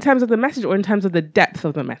 is it in terms of the message or in terms of the depth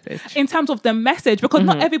of the message? In terms of the message, because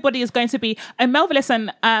not everybody is going to be a Melvillous,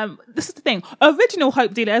 and this is the thing. Original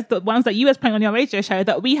Hope Dealers, the ones that you was playing on your radio show,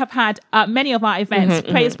 that we have had many of our events,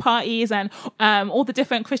 praise parties, and all the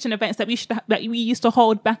different Christian events that we used to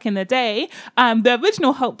hold back in the day. The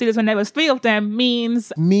original Hope Dealers, when there was 3 of them,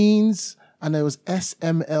 Means, and there was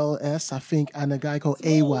SMLS, I think, and a guy called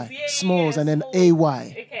AY. Smalls, and then AY.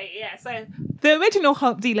 Okay, yeah. So the original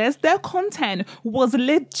Hope Dealers, their content was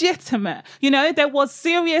legitimate. There was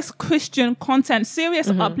serious Christian content, serious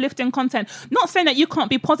uplifting content. Not saying that you can't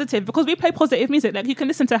be positive, because we play positive music. Like, you can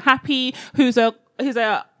listen to Happy, who's a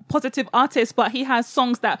positive artist, but he has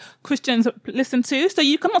songs that Christians listen to. So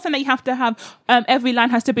you cannot say that you have to have every line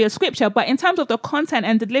has to be a scripture, but in terms of the content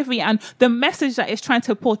and delivery and the message that it's trying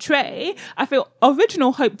to portray, I feel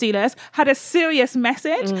original Hope Dealers had a serious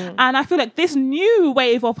message. And I feel like this new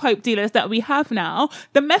wave of Hope Dealers that we have now,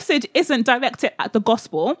 the message isn't directed at the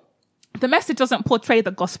gospel. The message doesn't portray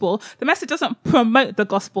the gospel. The message doesn't promote the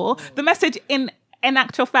gospel. The message in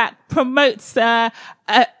actual fact promotes a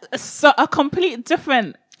complete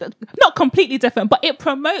different, not completely different, but it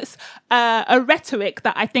promotes a rhetoric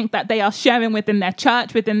that I think that they are sharing within their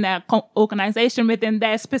church, within their organization, within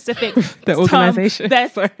their specific organization,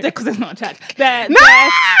 because it's not a church.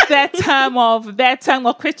 Their term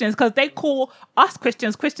of Christians, because they call us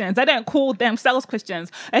Christians. They don't call themselves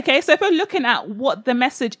Christians. Okay, so if we're looking at what the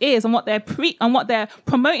message is and what they're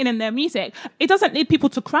promoting in their music, it doesn't lead people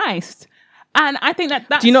to Christ. And I think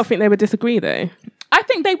that's... Do you not think they would disagree, though? I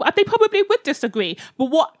think they probably would disagree. But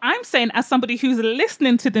what I'm saying, as somebody who's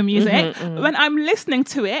listening to the music, when I'm listening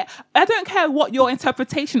to it, I don't care what your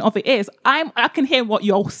interpretation of it is. I can hear what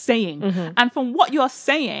you're saying. And from what you're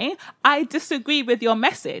saying, I disagree with your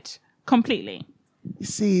message completely. You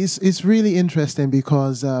see, it's really interesting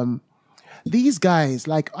because these guys,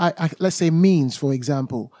 like let's say Means, for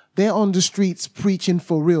example, they're on the streets preaching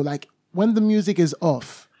for real. Like, when the music is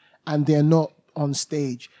off and they're not on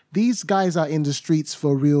stage, these guys are in the streets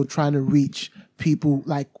for real, trying to reach people,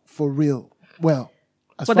 like, for real. Well,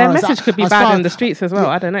 Well, their message could be bad in the streets as well.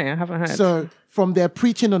 I don't know. I haven't heard. So from their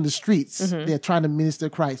preaching on the streets, they're trying to minister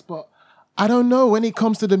Christ. But I don't know when it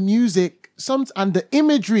comes to the music and the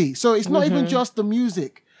imagery. So it's not even just the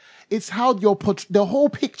music. It's how the whole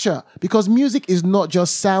picture, because music is not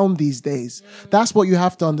just sound these days. That's what you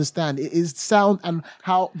have to understand. It is sound and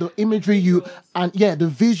how the imagery the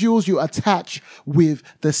visuals you attach with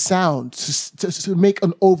the sound to make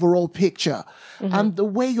an overall picture. And the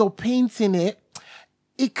way you're painting it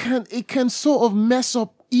can sort of mess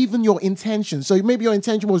up even your intention. So maybe your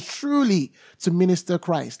intention was truly to minister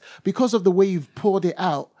Christ. Because of the way you've poured it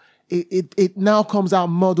out, it now comes out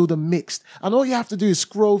muddled and mixed. And all you have to do is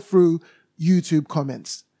scroll through YouTube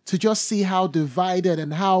comments to just see how divided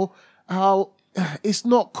and how it's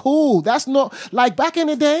not cool. That's not like back in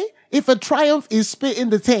the day. If a Triumph is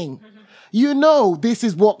spitting the thing, you know this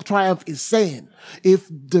is what Triumph is saying. If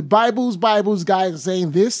the Bibles guys are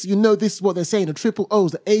saying this, you know this is what they're saying. The triple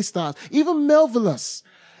O's, the A stars, even Melvillus,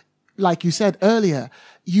 like you said earlier,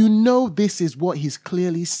 you know this is what he's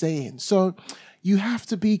clearly saying. So you have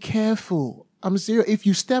to be careful. I'm serious. If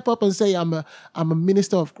you step up and say, I'm a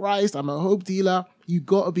minister of Christ, I'm a hope dealer, you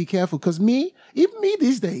got to be careful. Because even me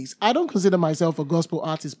these days, I don't consider myself a gospel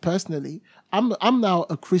artist personally. I'm now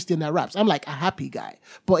a Christian that raps. I'm like a happy guy.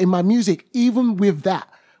 But in my music, even with that,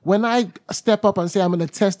 when I step up and say I'm going to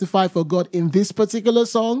testify for God in this particular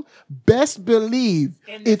song, best believe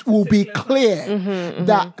it will be clear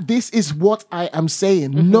that this is what I am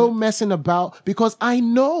saying. No messing about, because I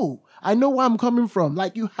know where I'm coming from.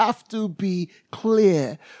 Like, you have to be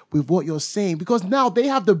clear with what you're saying, because now they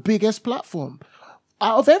have the biggest platform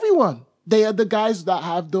out of everyone. They are the guys that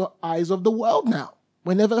have the eyes of the world now.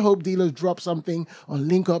 Whenever Hope Dealers drop something on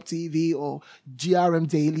Link Up TV or GRM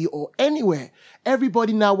Daily or anywhere,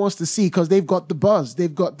 everybody now wants to see, because they've got the buzz,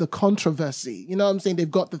 they've got the controversy. You know what I'm saying? They've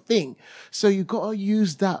got the thing. So you got to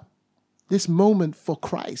use this moment for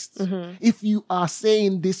Christ. If you are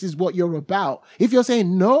saying this is what you're about, if you're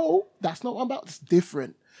saying no, that's not what I'm about, it's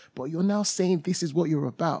different. But you're now saying this is what you're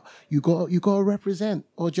about, you got to represent,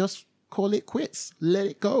 or just call it quits. Let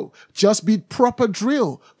it go. Just be proper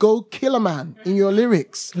drill. Go kill a man in your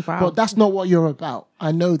lyrics. Wow. But that's not what you're about.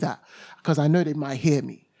 I know that, because I know they might hear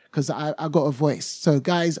me, because I got a voice. So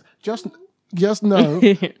guys, just know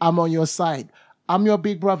I'm on your side. I'm your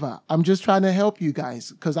big brother. I'm just trying to help you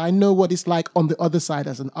guys, because I know what it's like on the other side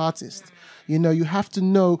as an artist. You know, you have to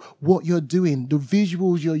know what you're doing, the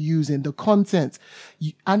visuals you're using, the content.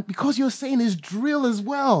 And because you're saying it's drill as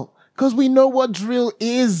well, because we know what drill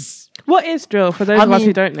is. What is drill, for those of us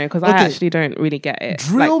who don't know? Because I actually don't really get it.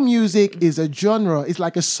 Drill music is a genre. It's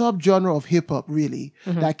like a subgenre of hip hop, really,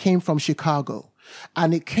 that came from Chicago.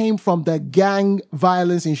 And it came from the gang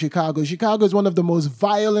violence in Chicago. Chicago is one of the most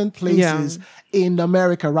violent places in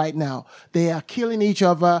America right now. They are killing each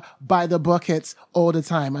other by the buckets all the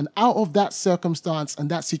time. And out of that circumstance and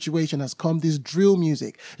that situation has come this drill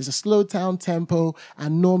music. It's a slow down tempo,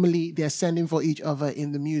 and normally they're sending for each other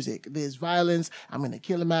in the music. There's violence. I'm going to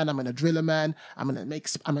kill a man. I'm going to drill a man. I'm going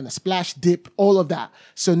to splash dip, all of that.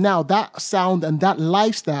 So now that sound and that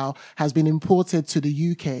lifestyle has been imported to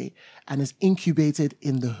the UK and is incubated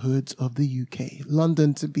in the hoods of the UK,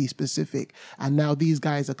 London to be specific. And now these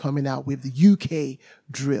guys are coming out with the UK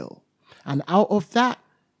drill. And out of that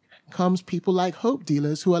comes people like Hope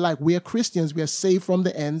Dealers, who are like, we're Christians, we're saved from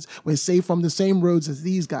the ends, we're saved from the same roads as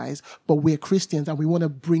these guys, but we're Christians and we want to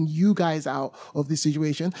bring you guys out of this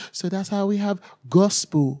situation. So that's how we have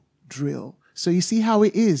gospel drill. So you see how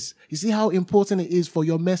it is. You see how important it is for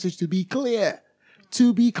your message to be clear.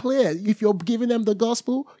 To be clear, if you're giving them the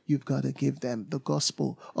gospel, you've got to give them the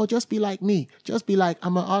gospel. Or just be like me. Just be like,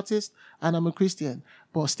 I'm an artist and I'm a Christian,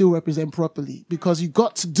 but still represent properly, because you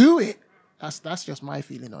got to do it. That's just my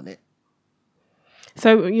feeling on it.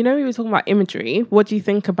 So, you know, we were talking about imagery. What do you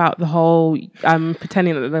think about the whole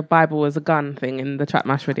pretending that the Bible was a gun thing in the Trap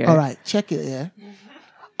Mash video? All right, check it here.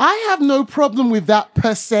 I have no problem with that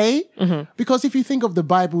per se, because if you think of the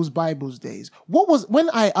Bible's days, when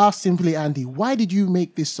I asked Simply Andy, why did you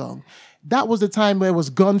make this song? That was the time where it was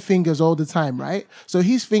gun fingers all the time, right? So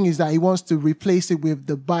his thing is that he wants to replace it with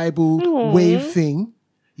the Bible wave thing.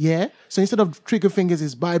 Yeah. So instead of trigger fingers,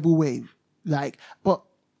 it's Bible wave.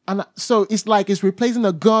 So it's like it's replacing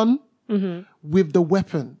a gun with the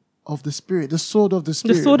weapon of the Spirit, the sword of the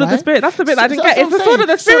Spirit. The sword of the right? Spirit. That's the bit I didn't get. It's the what I'm sword of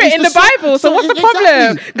the saying. Spirit in the Bible. So what's the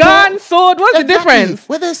problem? Exactly. Gun, sword, what's the difference?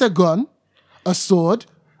 Whether it's a gun, a sword,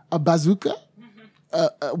 a bazooka,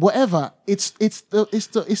 whatever, it's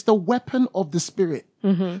the weapon of the Spirit.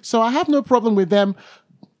 So I have no problem with them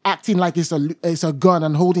acting like it's a gun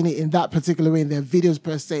and holding it in that particular way in their videos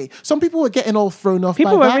per se. Some people were getting all thrown off.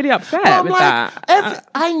 People by were that. really upset I'm with like, that.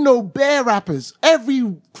 I know bare rappers.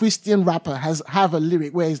 Every Christian rapper have a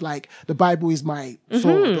lyric where it's like, the Bible is my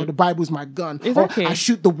sword or the Bible is my gun. Exactly. Or I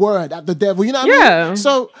shoot the word at the devil. You know what I mean?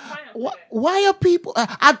 So why are people...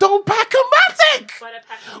 I don't pack-o-matic!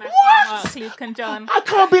 What? Mark, Luke and John. I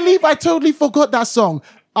can't believe I totally forgot that song.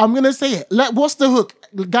 I'm going to say it. What's the hook?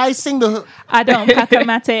 Guys, sing the hook. I don't pack a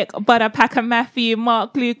matic, but I pack a Matthew,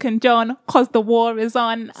 Mark, Luke, and John, cause the war is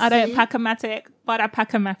on. I don't pack a matic, but I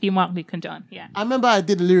pack a Matthew, Mark, Luke, and John. Yeah. I remember I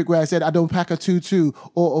did a lyric where I said, I don't pack a 2-2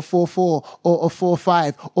 or a 4-4 or a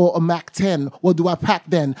 4-5 or a Mac 10. What do I pack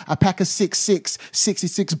then? I pack a 6-6,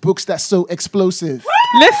 66 books that's so explosive.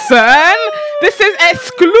 Listen, this is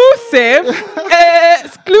exclusive.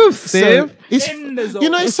 Exclusive. So it's, In the zone. you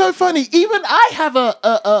know, it's so funny. Even I have a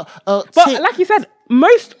But tip. like you said,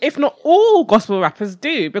 most, if not all, gospel rappers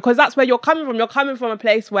do, because that's where you're coming from. You're coming from a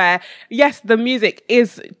place where, yes, the music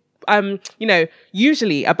is,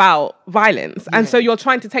 usually about violence, and so you're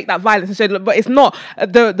trying to take that violence and show, but it's not.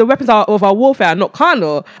 The weapons of our warfare are not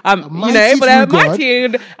carnal, but they're mighty.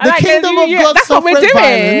 The kingdom of God that's what we're suffereth doing.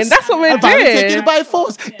 violence, That's what we're and violence taken doing. by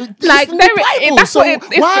force. Like, It's in the Bible. that's what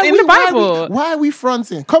it's in the Bible. Why are we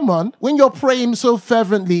fronting? Come on, when you're praying so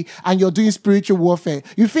fervently and you're doing spiritual warfare,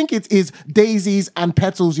 you think it is daisies and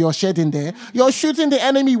petals you're shedding there? You're shooting the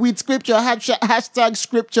enemy with scripture. Hashtag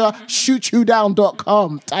scripture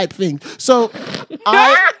shootyoudown.com type thing. So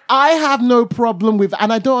I have no problem with,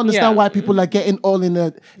 and I don't understand why people are getting all in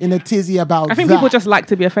a tizzy about. I think that. people just like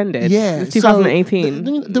to be offended. Yeah, it's 2018.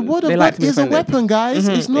 So the word of They God like to be is a offended. weapon, guys.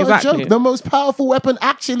 It's not a joke. The most powerful weapon,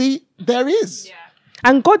 actually, there is. Yeah.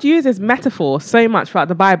 And God uses metaphor so much throughout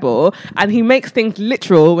the Bible, and he makes things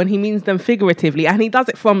literal when he means them figuratively, and he does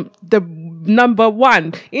it from the number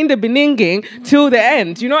one in the beginning till the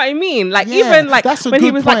end. You know what I mean? Like, even like when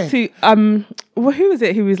he was like to who is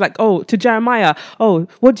it? He was like, to Jeremiah,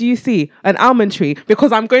 what do you see? An almond tree,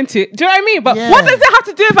 because I'm going to. Do you know what I mean? But what does it have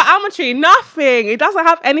to do with an almond tree? Nothing. It doesn't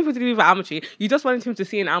have anything to do with an almond tree. You just wanted him to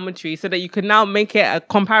see an almond tree so that you could now make it a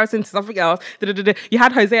comparison to something else. You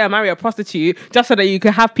had Hosea marry a prostitute just so that you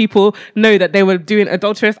could have people know that they were doing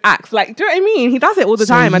adulterous acts. Like, do you know what I mean? He does it all the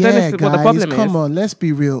time. I don't know what the problem is. Come on, let's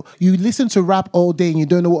be real. You listen to rap all day and you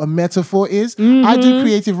don't know what a metaphor is. I do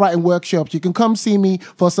creative writing workshops. You can come see me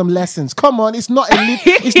for some lessons. Come on, it's not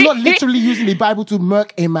it's not literally using the Bible to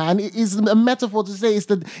murk a man. It is a metaphor to say it's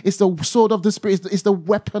the sword of the Spirit. It's the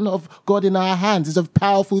weapon of God in our hands. It's a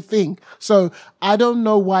powerful thing. So I don't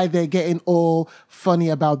know why they're getting all funny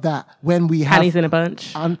about that when we have Hannies in a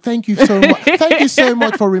bunch. And thank you so much. Thank you so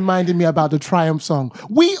much for reminding me about the Triumph song.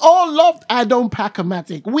 We all loved I Don't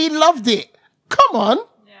Pack-O-Matic. We loved it. Come on.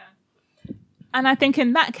 And I think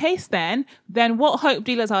in that case, then what Hope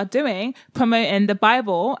Dealers are doing, promoting the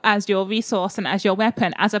Bible as your resource and as your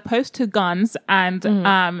weapon, as opposed to guns and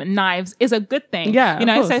knives, is a good thing. Yeah,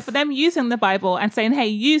 so for them using the Bible and saying, "Hey,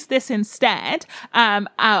 use this instead of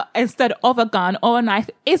a gun or a knife,"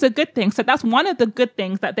 is a good thing. So that's one of the good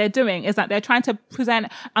things that they're doing, is that they're trying to present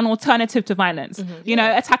an alternative to violence.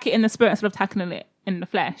 Attack it in the spirit instead of attacking it in the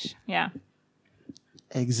flesh. Yeah.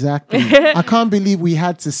 Exactly. I can't believe we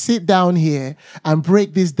had to sit down here and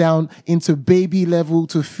break this down into baby level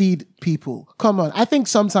to feed people. Come on. I think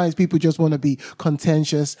sometimes people just want to be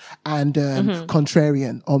contentious and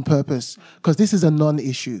contrarian on purpose, because this is a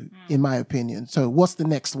non-issue in my opinion. So what's the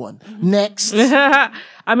next one? Next.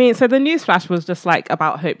 I mean, so the newsflash was just like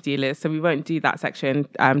about Hope Dealers, so we won't do that section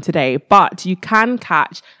today, but you can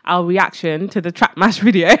catch our reaction to the Trap Mash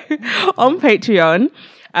video on Patreon.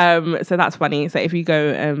 So that's funny. So if you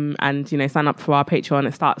go and sign up for our Patreon,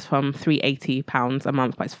 it starts from £380 a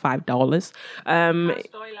month, but it's $5.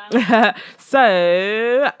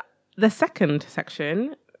 So the second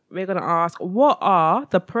section, we're going to ask, what are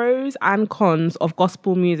the pros and cons of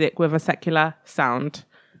gospel music with a secular sound?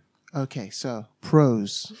 Okay, so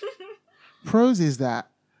pros. Pros is that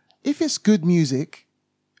if it's good music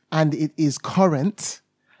and it is current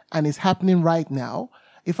and it's happening right now,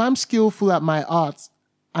 if I'm skillful at my art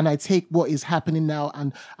and I take what is happening now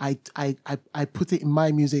and I put it in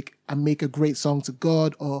my music and make a great song to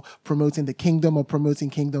God, or promoting the kingdom, or promoting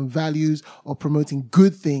kingdom values, or promoting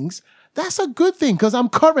good things, that's a good thing, because I'm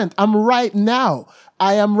current. I'm right now.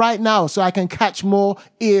 I am right now, so I can catch more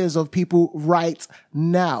ears of people right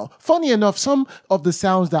now. Funny enough, some of the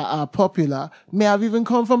sounds that are popular may have even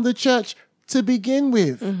come from the church to begin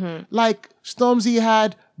with. Like Stormzy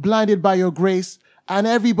had Blinded by Your Grace, and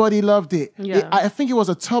everybody loved it. Yeah. I think it was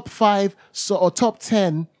a top 5 or top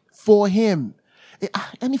 10 for him.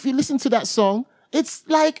 And if you listen to that song, it's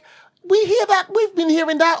like We hear that. We've been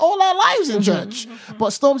hearing that all our lives in church. But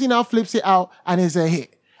Stormzy now flips it out and is a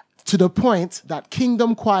hit. To the point that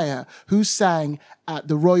Kingdom Choir, who sang at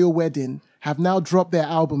the royal wedding, have now dropped their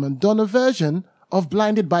album and done a version of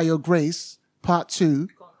Blinded by Your Grace, Part 2,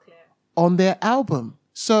 on their album.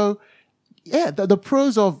 So, yeah, the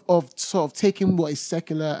pros of sort of taking what is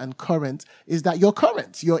secular and current is that you're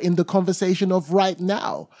current. You're in the conversation of right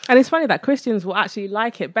now. And it's funny that Christians will actually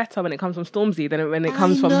like it better when it comes from Stormzy than when it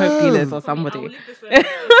comes from Hope Dealers or somebody.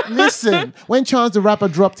 Listen, when Chance the Rapper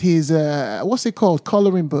dropped his, what's it called?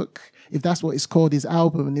 Coloring book, if that's what it's called, his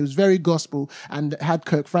album, and it was very gospel and had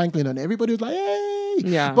Kirk Franklin on it. Everybody was like, hey.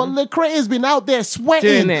 Yeah. But Lecrae has been out there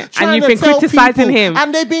sweating. Doing it. And you've been criticizing him.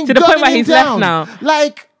 And they've been to the point where he's down. left now.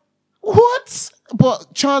 Like, what?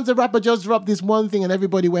 But Chance the Rapper just dropped this one thing and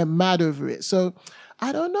everybody went mad over it. So,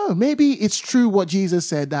 I don't know. Maybe it's true what Jesus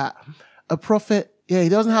said, that a prophet, he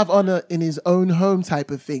doesn't have honor in his own home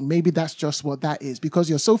type of thing. Maybe that's just what that is. Because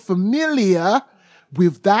you're so familiar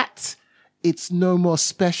with that, it's no more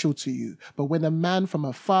special to you. But when a man from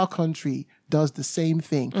a far country does the same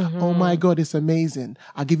thing, oh my God, it's amazing.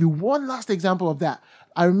 I'll give you one last example of that.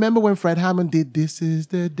 I remember when Fred Hammond did This Is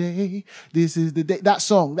the Day, that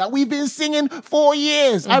song that we've been singing for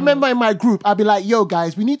years. I remember in my group, I'd be like, yo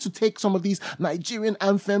guys, we need to take some of these Nigerian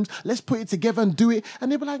anthems, let's put it together and do it.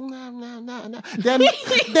 And they'd be like, nah.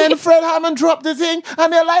 Then Fred Hammond dropped the thing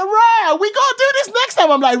and they're like, right, we gotta do this next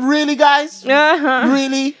time. I'm like, really guys?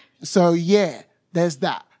 Really? So yeah, there's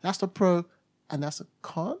that. That's the pro and that's a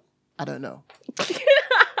con? I don't know.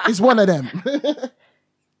 It's one of them.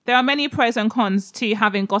 There are many pros and cons to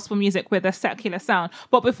having gospel music with a secular sound.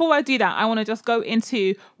 But before I do that, I want to just go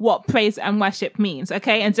into what praise and worship means,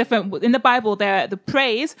 okay? And different in the Bible, the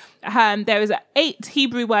praise, there is 8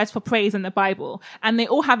 Hebrew words for praise in the Bible, and they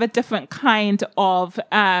all have a different kind of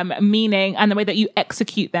meaning and the way that you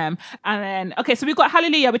execute them. And then, okay, so we've got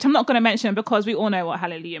hallelujah, which I'm not going to mention because we all know what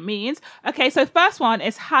hallelujah means. Okay, so first one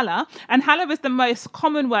is halla, and halla is the most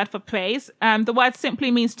common word for praise. The word simply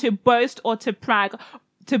means to boast or to brag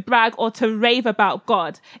or to rave about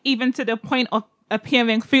God, even to the point of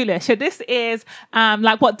appearing foolish. So this is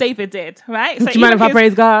like what David did, right? So do you mind if I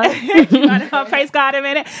praise God? Do you mind if I praise God a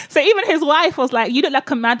minute? So even his wife was like, you look like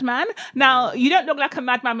a madman. Now, you don't look like a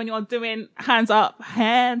madman when you're doing hands up,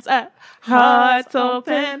 hearts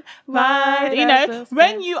open, wide. You know,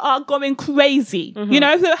 when you are going crazy, you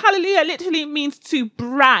know, so hallelujah literally means to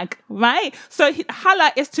brag, right? So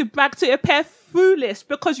halla is to brag, to appear foolish,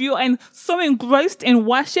 because you are so engrossed in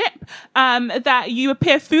worship that you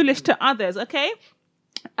appear foolish to others, okay?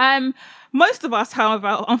 Most of us,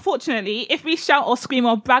 however, unfortunately, if we shout or scream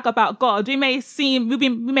or brag about God, we may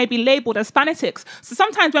be labeled as fanatics. So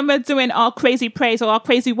sometimes when we're doing our crazy praise or our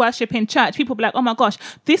crazy worship in church, people be like, oh my gosh,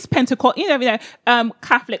 this Pentecost,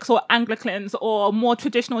 Catholics or Anglicans or more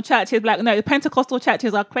traditional churches be like, no, the Pentecostal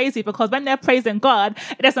churches are crazy because when they're praising God,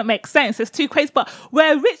 it doesn't make sense. It's too crazy. But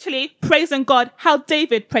we're literally praising God how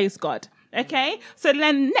David praised God. Okay, so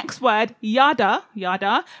then next word, yada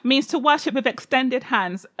means to worship with extended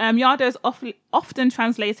hands. Yada is often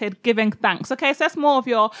translated giving thanks. Okay, so that's more of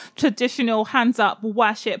your traditional hands up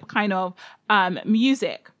worship kind of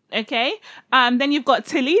music. Okay, then you've got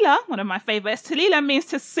Talila, one of my favorites. Talila means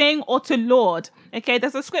to sing or to laud. Okay,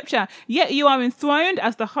 there's a scripture. Yet you are enthroned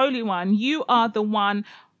as the Holy One. You are the one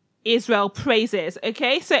Israel praises.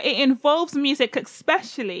 Okay, so it involves music,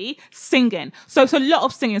 especially singing. So it's a lot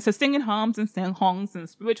of singing. So singing hymns and songs and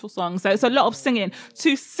spiritual songs. So it's a lot of singing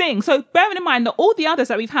to sing. So bearing in mind that all the others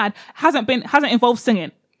that we've had hasn't involved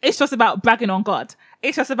singing. It's just about bragging on God.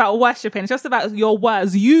 It's just about worshiping. It's just about your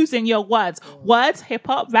words, using your words. Words, hip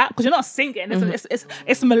hop, rap, because you're not singing.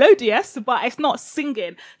 It's melodious, but it's not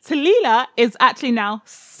singing. Talila is actually now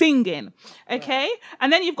singing. Okay?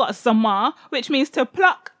 And then you've got Samar, which means to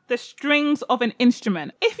pluck the strings of an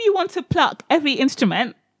instrument. If you want to pluck every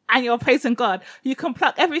instrument and you're praising God, you can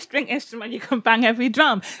pluck every string instrument, you can bang every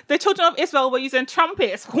drum. The children of Israel were using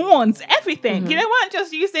trumpets, horns, everything. You know, they weren't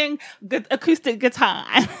just using acoustic guitar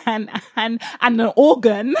and an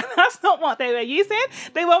organ. That's not what they were using.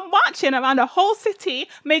 They were marching around a whole city,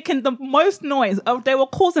 making the most noise. They were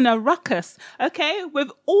causing a ruckus, okay,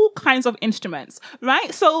 with all kinds of instruments,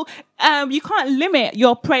 right? So you can't limit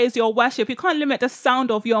your praise, your worship. You can't limit the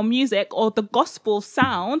sound of your music or the gospel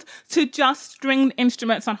sound to just stringed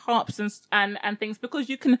instruments and harps and things, because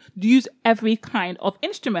you can use every kind of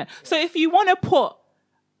instrument. So if you want to put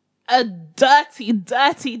a dirty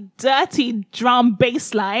drum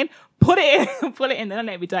bass line, put it in. Don't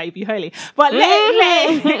let me die, be holy. But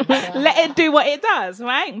let it do what it does,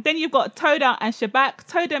 right? Then you've got Toda and Shabak.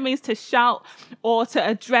 Toda means to shout or to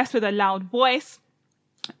address with a loud voice.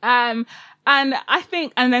 And I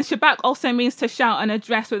think, and then shabak also means to shout and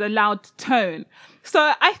address with a loud tone.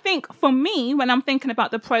 So I think for me, when I'm thinking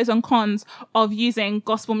about the pros and cons of using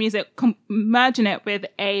gospel music, merging it with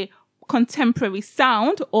a contemporary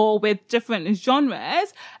sound or with different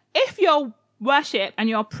genres, if your worship and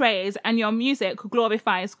your praise and your music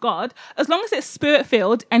glorifies God, as long as it's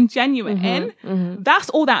spirit-filled and genuine,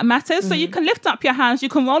 that's all that matters. So you can lift up your hands, you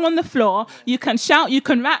can roll on the floor, you can shout, you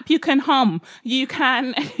can rap, you can hum, you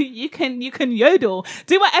can yodel,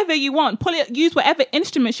 do whatever you want, use whatever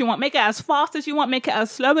instruments you want, make it as fast as you want, make it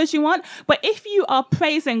as slow as you want. But if you are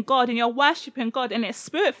praising God and you're worshiping God and it's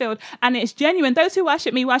spirit-filled and it's genuine, those who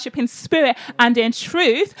worship me worship in spirit and in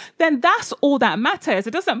truth, then that's all that matters.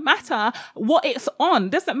 It doesn't matter what it's on.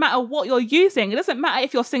 It doesn't matter what you're using. It doesn't matter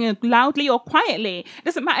if you're singing loudly or quietly. It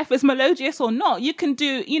doesn't matter if it's melodious or not. You can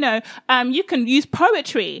do, you can use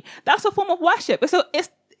poetry. That's a form of worship. So it's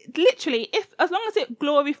literally, as long as it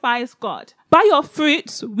glorifies God. By your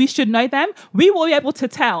fruits, we should know them. We will be able to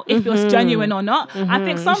tell if it's genuine or not. I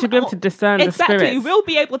think you should be able to discern the spirits. Exactly, we'll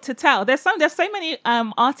be able to tell. There's so many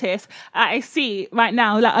artists I see right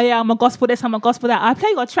now, like, oh yeah, I'm a gospel this, I'm a gospel that. I play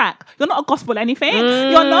your track. You're not a gospel anything.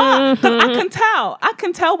 You're not. 'Cause I can tell. I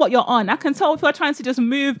can tell what you're on. I can tell if you're trying to just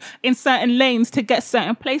move in certain lanes to get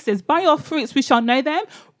certain places. By your fruits, we shall know them.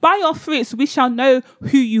 By your fruits, we shall know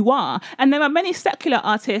who you are. And there are many secular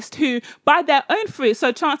artists who, by their own fruits,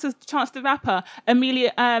 so Chance the Rapper,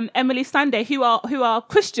 Emily Sunday, who are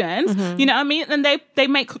Christians, you know what I mean? And they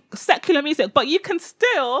make secular music, but you can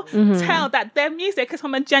still tell that their music is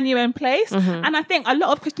from a genuine place. And I think a lot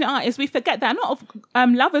of Christian artists, we forget that. A lot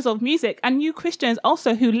of lovers of music, and you Christians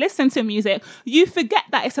also who listen to music, you forget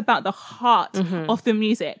that it's about the heart of the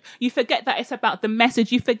music. You forget that it's about the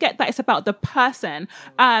message. You forget that it's about the person.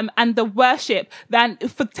 And the worship, then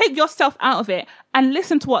take yourself out of it and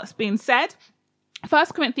listen to what's being said. 1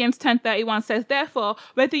 Corinthians 10:31 says, therefore,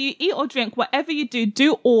 whether you eat or drink, whatever you do,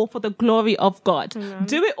 do all for the glory of God.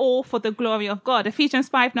 Do it all for the glory of God. Ephesians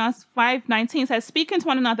 5:19 says, speaking to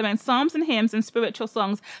one another in psalms and hymns and spiritual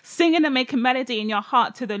songs, singing and making melody in your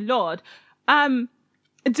heart to the Lord.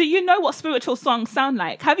 Do you know what spiritual songs sound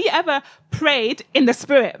like? Have you ever prayed in the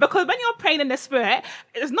spirit? Because when you're praying in the spirit,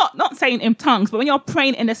 it's not saying in tongues, but when you're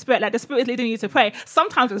praying in the spirit, like the spirit is leading you to pray,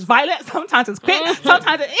 sometimes it's violent, sometimes it's quick,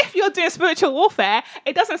 sometimes if you're doing spiritual warfare,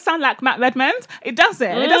 it doesn't sound like Matt Redmond. It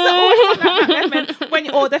doesn't. It doesn't always sound like Matt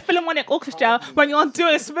Redmond or the Philharmonic Orchestra when you're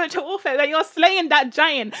doing spiritual warfare, when you're slaying that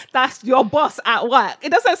giant that's your boss at work.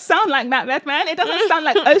 It doesn't sound like Matt Redmond. It doesn't sound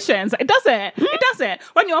like Oceans. It doesn't. It doesn't.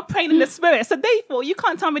 When you're praying in the spirit. So therefore, you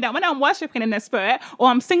can't tell me that when I'm worshiping in the spirit, or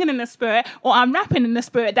I'm singing in the spirit, or I'm rapping in the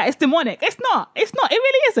spirit, that it's demonic. It's not. It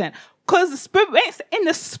really isn't. Because spirits in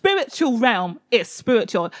the spiritual realm, it's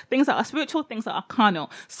spiritual. Things that are spiritual, things that are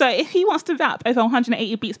carnal. So if he wants to rap over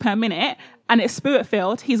 180 beats per minute and it's spirit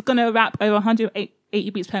filled, he's going to rap over 180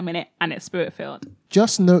 beats per minute and it's spirit filled.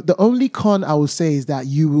 Just know, the only con I will say is that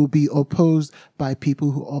you will be opposed by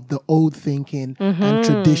people who of the old thinking and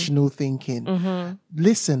traditional thinking.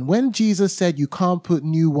 Listen, when Jesus said you can't put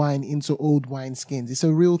new wine into old wineskins, it's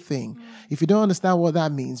a real thing. If you don't understand what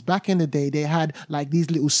that means, back in the day, they had like these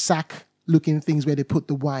little sack looking things where they put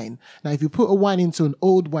the wine. Now, if you put a wine into an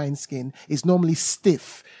old wineskin, it's normally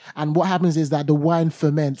stiff. And what happens is that the wine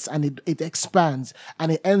ferments and it expands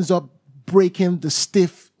and it ends up breaking the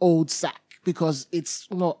stiff old sack because it's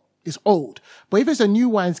old. But if it's a new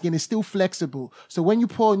wineskin, it's still flexible. So when you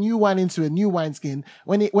pour new wine into a new wineskin,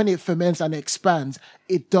 when it ferments and expands,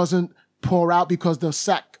 it doesn't pour out because the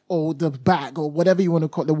sack or the bag or whatever you want to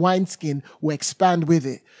call it, the wineskin will expand with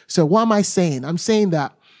it. So what am I saying? I'm saying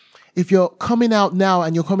that if you're coming out now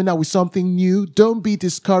and you're coming out with something new, don't be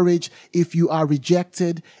discouraged if you are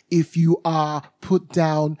rejected, if you are put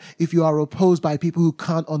down, if you are opposed by people who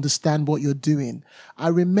can't understand what you're doing. I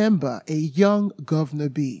remember a young Governor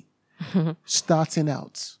B starting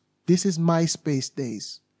out. This is MySpace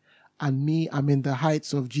days. And me, I'm in the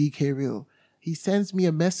heights of GK Real. He sends me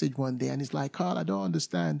a message one day and he's like, Carl, I don't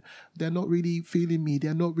understand. They're not really feeling me.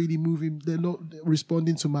 They're not really moving. They're not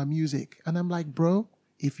responding to my music. And I'm like, bro,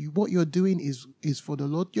 what you're doing is for the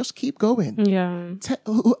Lord, just keep going. Yeah.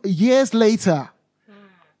 Years later,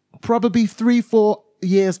 probably 3-4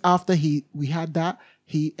 years after we had that,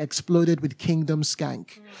 he exploded with Kingdom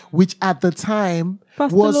Skank, which at the time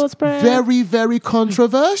was very, very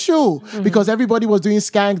controversial because everybody was doing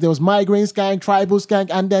skank. There was migraine skank, tribal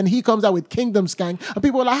skank, and then he comes out with Kingdom Skank, and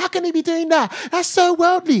people were like, how can he be doing that? That's so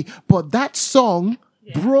worldly. But that song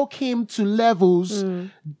broke him to levels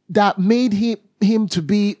that made him to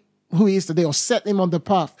be who he is today, or set him on the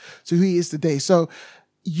path to who he is today. So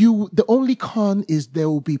the only con is there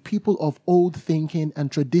will be people of old thinking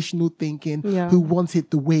and traditional thinking who want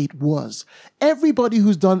it the way it was. Everybody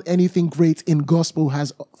who's done anything great in gospel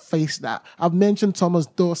has faced that. I've mentioned Thomas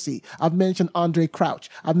Dorsey. I've mentioned Andre Crouch.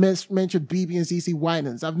 I've mentioned BB and CC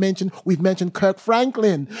Winans. We've mentioned Kirk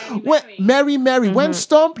Franklin. Mary. When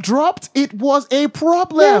Stomp dropped, it was a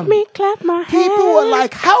problem. Let me clap my hands. People were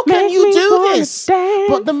like, how can you do this?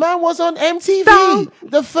 But the man was on MTV. Stomp.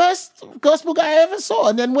 The first gospel guy I ever saw.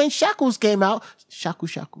 And then when Shackles came out,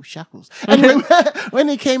 Shackles. And when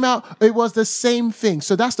it came out, it was the same thing.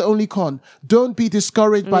 So that's the only con. Don't be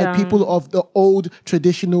discouraged by people of the old,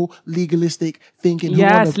 traditional, legalistic thinking.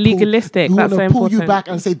 Yes, legalistic. Who That's want so to pull important. you back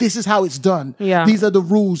and say, this is how it's done. Yeah. These are the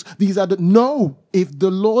rules. No. If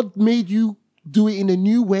the Lord made you do it in a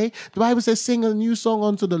new way, the Bible says, sing a new song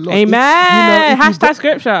unto the Lord. Amen. Hashtag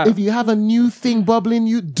scripture. If you have a new thing bubbling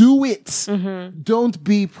you, do it. Don't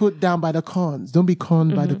be put down by the cons. Don't be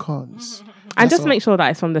conned by the cons. And just make sure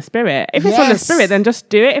that it's from the Spirit. If it's from the Spirit, then just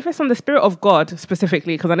do it. If it's from the Spirit of God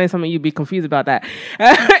specifically, because I know some of you be confused about that.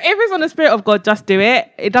 If it's from the Spirit of God, just do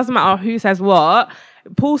it. It doesn't matter who says what.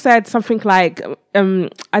 Paul said something like,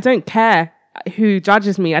 I don't care who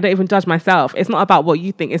judges me. I don't even judge myself. It's not about what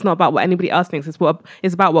you think. It's not about what anybody else thinks.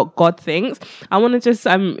 It's about what God thinks. I want to just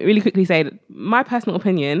really quickly say that my personal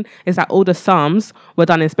opinion is that all the Psalms were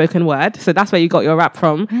done in spoken word. So that's where you got your rap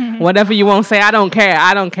from. Whatever you want to say, I don't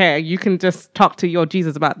care. You can just talk to your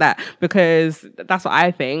Jesus about that, because that's what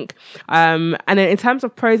I think. And then in terms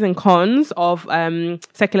of pros and cons of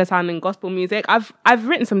secular sounding gospel music, I've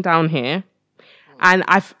written some down here. And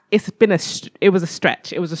it was a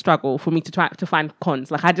stretch. It was a struggle for me to try to find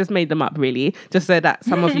cons. Like, I just made them up, really, just so that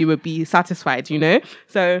some of you would be satisfied,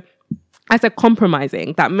 So I said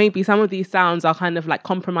compromising, that maybe some of these sounds are kind of like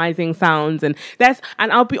compromising sounds. And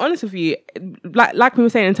I'll be honest with you, like we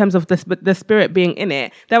were saying in terms of the Spirit being in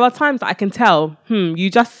it, there are times that I can tell,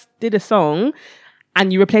 you just did a song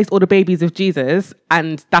and you replaced all the babies with Jesus,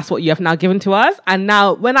 and that's what you have now given to us. And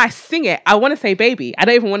now when I sing it, I want to say baby. I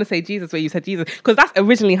don't even want to say Jesus where you said Jesus, because that's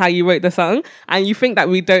originally how you wrote the song. And you think that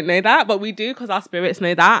we don't know that, but we do, because our spirits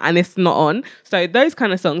know that, and it's not on. So those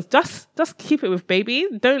kind of songs, just keep it with baby.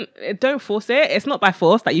 Don't force it. It's not by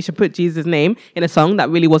force that you should put Jesus' name in a song that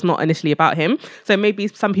really was not initially about him. So maybe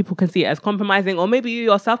some people can see it as compromising, or maybe you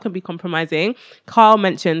yourself can be compromising. Carl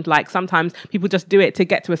mentioned, like, sometimes people just do it to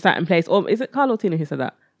get to a certain place. Or is it Carl or Tina who said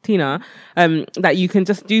that? Tina, that you can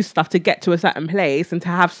just do stuff to get to a certain place and to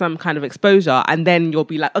have some kind of exposure, and then you'll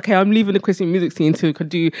be like, okay, I'm leaving the Christian music scene to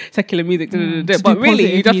do secular music, but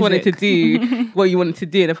really you just wanted to do what you wanted to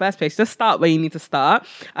do in the first place. Just start where you need to start.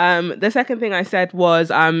 The second thing I said was,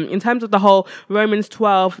 in terms of the whole Romans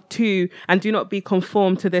 12:2, and do not be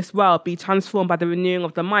conformed to this world, be transformed by the renewing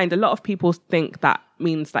of the mind. A lot of people think that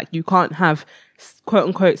means like you can't have quote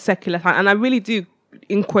unquote secular, and I really do,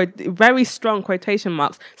 in very strong quotation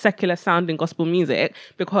marks, secular sounding gospel music,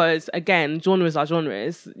 because again, genres are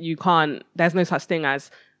genres. There's no such thing as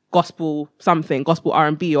gospel something, gospel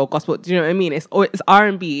R&B or gospel, do you know what I mean? It's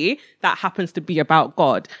R&B that happens to be about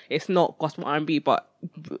God. It's not gospel R&B, but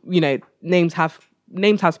names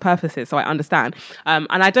has purposes, so I understand. And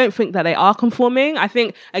I don't think that they are conforming. I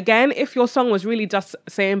think, again, if your song was really just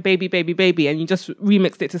saying baby, baby, baby, and you just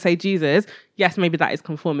remixed it to say Jesus, yes, maybe that is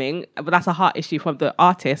conforming, but that's a heart issue for the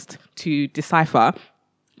artist to decipher.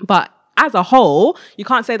 But as a whole, you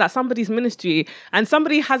can't say that somebody's ministry and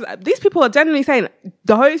these people are generally saying,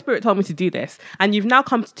 the Holy Spirit told me to do this, and you've now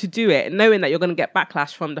come to do it knowing that you're going to get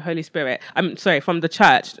backlash from the Holy Spirit, from the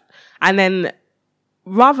church. And then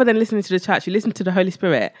rather than listening to the church, you listen to the Holy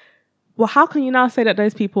Spirit. Well, how can you now say that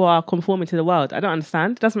those people are conforming to the world? I don't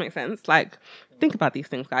understand. It doesn't make sense. Like, think about these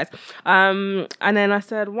things, guys. And then I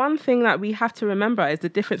said, one thing that we have to remember is the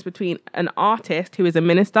difference between an artist who is a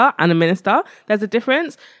minister and a minister. There's a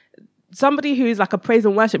difference. Somebody who is like a praise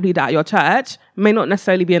and worship leader at your church may not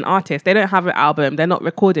necessarily be an artist. They don't have an album. They're not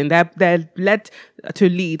recording. They're led to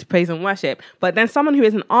lead praise and worship. But then someone who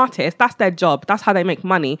is an artist, that's their job. That's how they make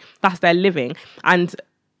money. That's their living. And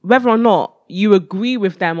whether or not you agree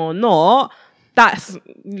with them or not, that's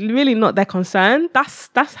really not their concern.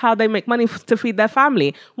 That's how they make money to feed their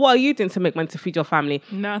family. What are you doing to make money to feed your family?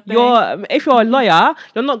 Nothing. If you're a lawyer,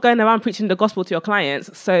 you're not going around preaching the gospel to your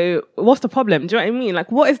clients. So what's the problem? Do you know what I mean?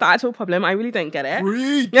 Like, what is the actual problem? I really don't get it.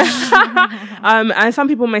 And some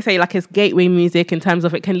people may say like it's gateway music in terms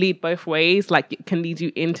of it can lead both ways. Like it can lead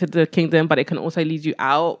you into the kingdom, but it can also lead you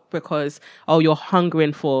out because, you're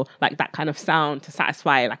hungering for like that kind of sound to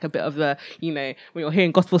satisfy like a bit of the, when you're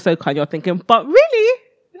hearing gospel soca and you're thinking, but really,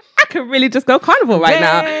 I could really just go carnival right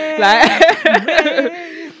now. Like,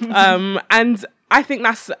 and I think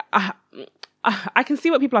that's I can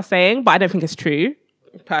see what people are saying, but I don't think it's true,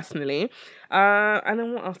 personally. And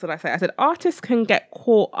then what else did I say? I said artists can get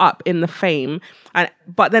caught up in the fame,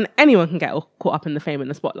 but then anyone can get caught up in the fame and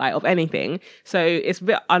the spotlight of anything. So it's a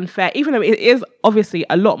bit unfair, even though it is obviously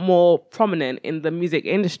a lot more prominent in the music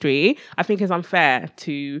industry. I think it's unfair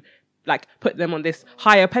to like put them on this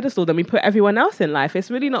higher pedestal than we put everyone else in life.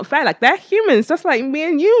 It's really not fair. Like, they're humans, just like me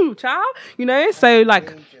and you, child. You know, so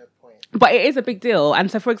like. But it is a big deal.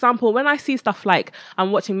 And so, for example, when I see stuff like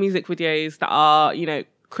I'm watching music videos that are, you know,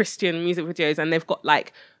 Christian music videos, and they've got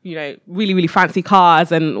like, you know, really, really fancy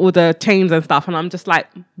cars and all the chains and stuff. And I'm just like,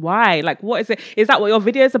 why? Like, what is it? Is that what your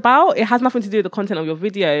video is about? It has nothing to do with the content of your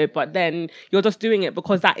video, but then you're just doing it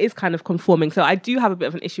because that is kind of conforming. So I do have a bit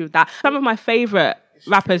of an issue with that. Some of my favorite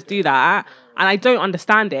rappers do that, and I don't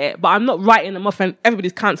understand it, but I'm not writing them off and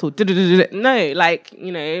everybody's cancelled. No, like,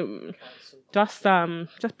 you know, just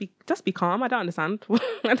be calm. I don't understand.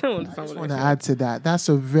 I don't understand. I just want to add to that. That's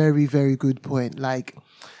a very, very good point. Like,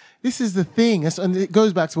 this is the thing. And it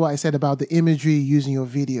goes back to what I said about the imagery using your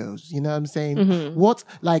videos. You know what I'm saying? Mm-hmm. What,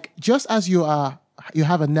 like, just as you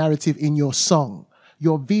have a narrative in your song,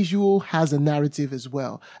 your visual has a narrative as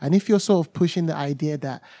well. And if you're sort of pushing the idea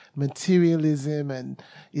that materialism and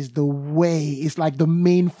is the way, it's like the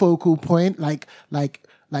main focal point, like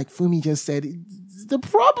Fumi just said, it's the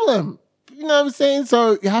problem. You know what I'm saying?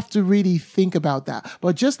 So you have to really think about that.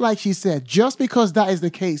 But just like she said, just because that is the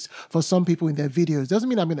case for some people in their videos doesn't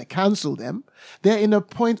mean I'm going to cancel them. They're in a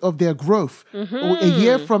point of their growth. Mm-hmm. Or a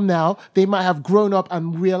year from now, they might have grown up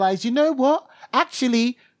and realized, you know what?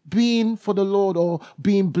 Actually, being for the Lord or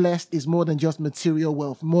being blessed is more than just material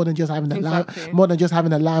wealth, more than just having more than just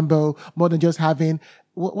having a Lambo, more than just having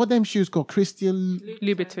what them shoes called, Christian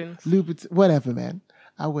Louboutins, whatever, man.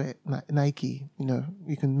 I wear Nike, you know,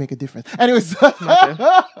 you can make a difference. Anyways,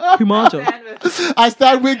 Pumajo. I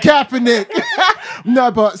stand with Kaepernick.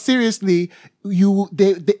 No, but seriously,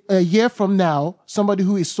 a year from now, somebody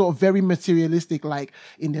who is sort of very materialistic, like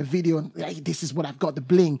in their video, like, this is what I've got, the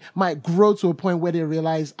bling, might grow to a point where they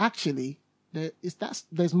realize, actually,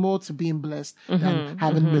 there's more to being blessed than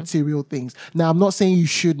having material things. Now, I'm not saying you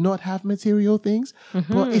should not have material things,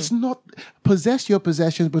 but it's not, possess your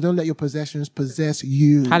possessions, but don't let your possessions possess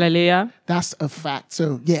you. Hallelujah. That's a fact.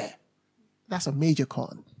 So yeah, that's a major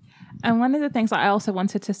con. And one of the things that I also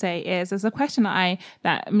wanted to say is, there's a question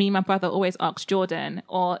that me and my brother always ask Jordan,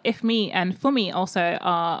 or if me and Fumi also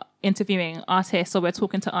are interviewing artists or we're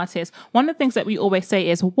talking to artists, one of the things that we always say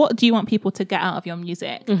is, what do you want people to get out of your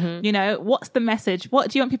music? You know, what's the message?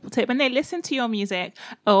 What do you want people to, when they listen to your music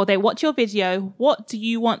or they watch your video, what do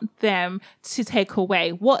you want them to take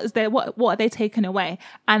away? What are they taking away?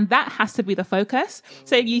 And that has to be the focus.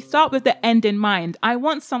 So you start with the end in mind. I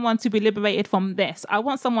want someone to be liberated from this. I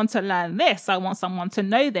want someone to learn this. I want someone to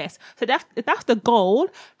know this. So that's the goal.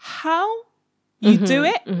 How you do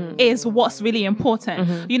it is what's really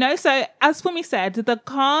important, you know? So as Fumi said, the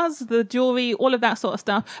cars, the jewelry, all of that sort of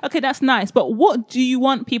stuff, okay, that's nice. But what do you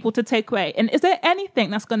want people to take away? And is there anything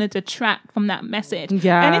that's going to detract from that message?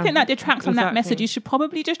 Yeah, anything that detracts from that message, you should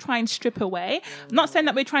probably just try and strip away. I'm not saying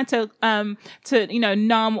that we're trying to you know,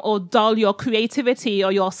 numb or dull your creativity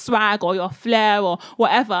or your swag or your flair or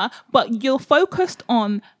whatever, but you're focused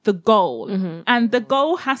on the goal. And the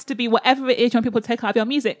goal has to be whatever it is you want people to take out of your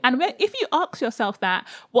music. And if you ask yourself that,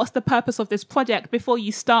 what's the purpose of this project before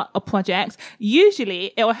you start a project,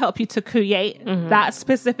 usually it will help you to create that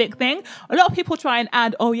specific thing. A lot of people try and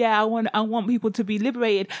add, oh yeah, I want people to be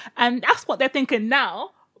liberated. And that's what they're thinking now.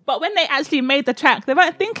 But when they actually made the track, they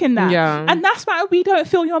weren't thinking that. Yeah. And that's why we don't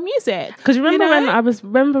feel your music. Because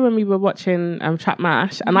remember when we were watching Trap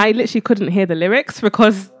Mash, and I literally couldn't hear the lyrics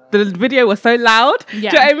because the video was so loud. Yeah. Do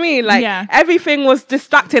you know what I mean? Like, everything was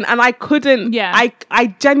distracting and I couldn't,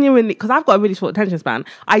 I genuinely, because I've got a really short attention span,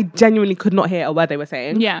 I genuinely could not hear a word they were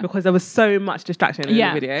saying. Yeah. Because there was so much distraction in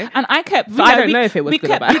the video. And I kept, I don't know if it was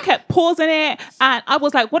good or bad. We kept pausing it and I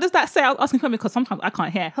was like, what does that say? I was asking him because sometimes I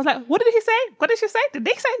can't hear. I was like, what did he say? What did she say? Did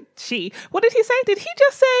they say she? What did he say? Did he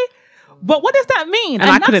just say? But what does that mean?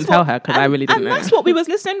 And I couldn't tell her because I really didn't know. And that's what we was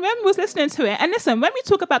listening when we was listening to it. And listen, when we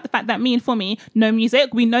talk about the fact that me and Fumi know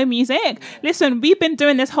music, we know music. Listen, we've been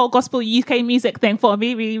doing this whole gospel UK music thing for a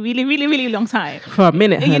really, really, really, really long time. For a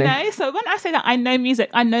minute, honey. You know? So when I say that I know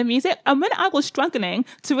music, I know music. And when I was struggling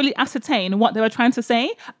to really ascertain what they were trying to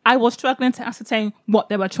say, I was struggling to ascertain what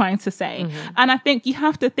they were trying to say. And I think you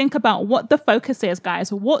have to think about what the focus is,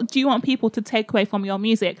 guys. What do you want people to take away from your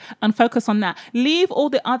music? And focus on that. Leave all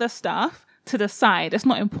the other stuff to the side. It's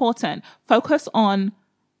not important. Focus on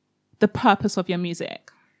the purpose of your music.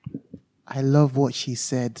 I love what she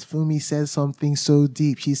said. Fumi said something so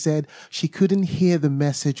deep. She said she couldn't hear the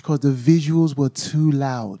message because the visuals were too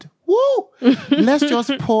loud. Woo! Let's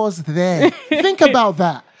just pause there. Think about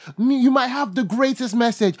that. You might have the greatest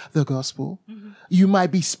message, the gospel. You might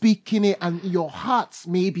be speaking it and your heart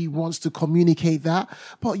maybe wants to communicate that,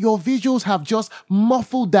 but your visuals have just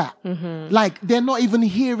muffled that. Like they're not even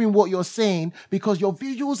hearing what you're saying because your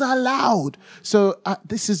visuals are loud. So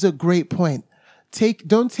this is a great point.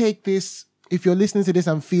 Don't take this, if you're listening to this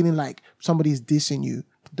and feeling like somebody's dissing you,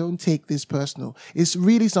 don't take this personal. It's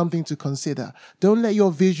really something to consider. Don't let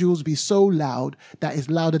your visuals be so loud that it's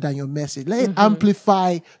louder than your message. Let it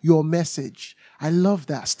amplify your message. I love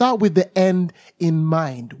that. Start with the end in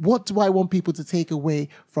mind. What do I want people to take away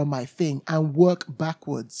from my thing? And work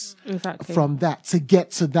backwards from that to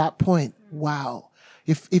get to that point. Wow.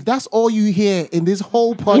 If that's all you hear in this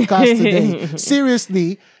whole podcast today,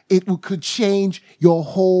 seriously, could change your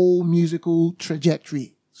whole musical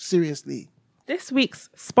trajectory. Seriously. This week's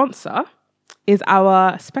sponsor is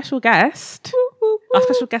our special guest, our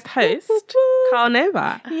special guest host, Carl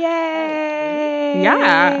Nova. Yay!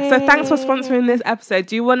 Yeah. So thanks for sponsoring this episode.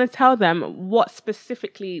 Do you want to tell them what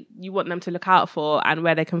specifically you want them to look out for and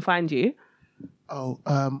where they can find you? Oh,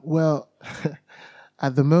 well,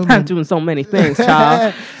 at the moment... I'm doing so many things,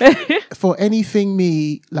 child. For anything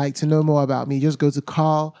to know more about me, just go to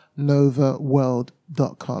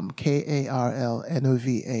carlnovaworld.com,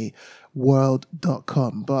 KARLNOVA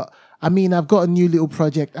world.com. But I mean, I've got a new little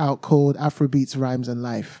project out called Afrobeats, Rhymes and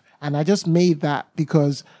Life. And I just made that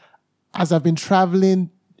because as I've been traveling,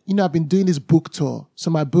 I've been doing this book tour.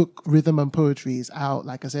 So my book, Rhythm and Poetry, is out,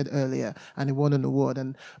 like I said earlier, and it won an award.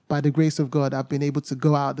 And by the grace of God, I've been able to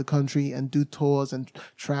go out of the country and do tours and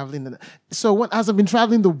traveling. So as I've been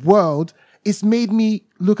traveling the world, it's made me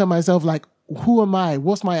look at myself like, who am I?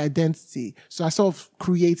 What's my identity? So I sort of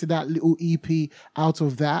created that little EP out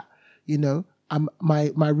of that.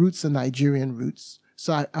 My roots are Nigerian roots.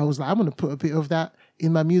 So I was like, I'm going to put a bit of that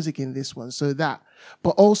in my music in this one. So that, but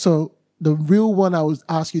also the real one I would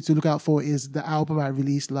ask you to look out for is the album I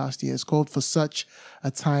released last year. It's called For Such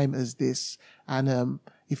a Time as This. And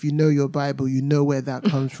if you know your Bible, you know where that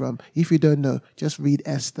comes from. If you don't know, just read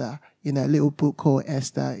Esther. A little book called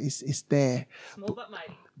Esther is there. Small but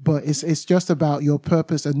mighty. But it's just about your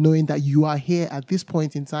purpose and knowing that you are here at this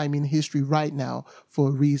point in time in history right now for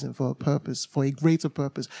a reason, for a purpose, for a greater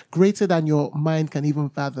purpose, greater than your mind can even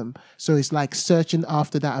fathom. So it's like searching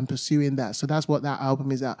after that and pursuing that. So that's what that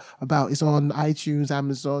album is about. It's on iTunes,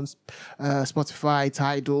 Amazon, Spotify,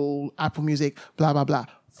 Tidal, Apple Music, blah, blah, blah.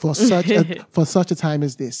 For such a time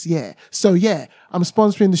as this. Yeah. So yeah, I'm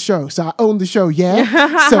sponsoring the show. So I own the show.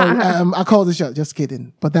 Yeah. So I call the show. Just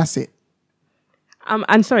kidding. But that's it.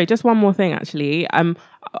 And sorry, just one more thing, actually.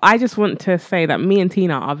 I just want to say that me and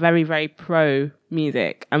Tina are very, very pro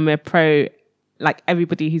music, and we're pro, like,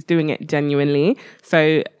 everybody who's doing it genuinely.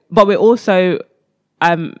 So, but we're also,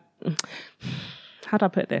 how do I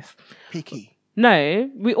put this? Picky. No,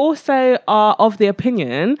 we also are of the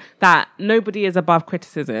opinion that nobody is above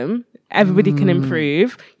criticism. Everybody can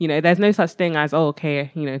improve. There's no such thing as,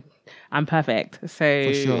 I'm perfect. So,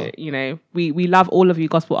 For sure. We love all of you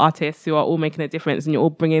gospel artists who are all making a difference, and you're all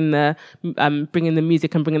bringing the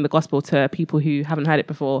music and bringing the gospel to people who haven't heard it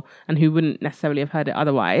before and who wouldn't necessarily have heard it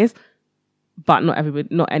otherwise. But not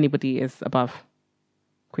anybody is above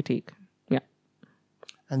critique. Yeah.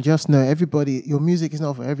 And just know, everybody, your music is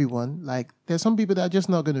not for everyone. Like, there's some people that are just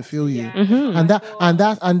not going to feel you. And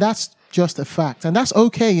that's just a fact. And that's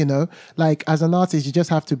okay, Like, as an artist, you just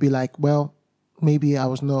have to be like, well, maybe I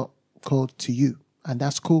was not called to you. And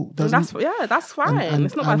that's cool. That's fine.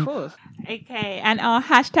 It's not by force. Okay, and our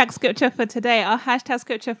hashtag scripture for today, 1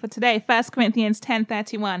 Corinthians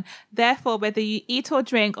 10:31. Therefore, whether you eat or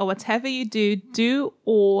drink or whatever you do, do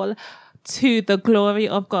all to the glory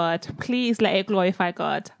of God. Please let it glorify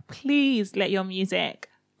God. Please let your music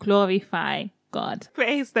glorify God.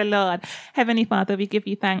 Praise the Lord. Heavenly Father, we give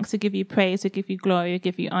you thanks, we give you praise, we give you glory, we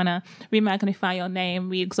give you honor. We magnify your name,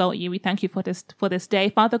 we exalt you, we thank you for this day.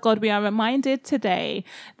 Father God, we are reminded today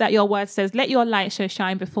that your word says, let your light so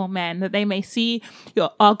shine before men, that they may see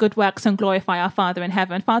our good works and glorify our Father in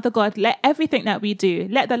heaven. Father God, let everything that we do,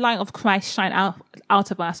 let the light of Christ shine out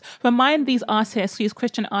out of us. Remind these artists, these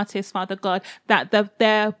Christian artists, Father God, that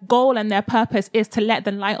their goal and their purpose is to let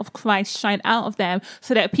the light of Christ shine out of them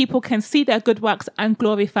so that people can see their good works and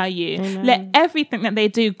glorify you. Amen. Let everything that they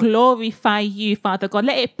do glorify you, Father God.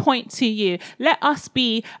 Let it point to you. Let us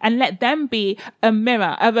be and let them be a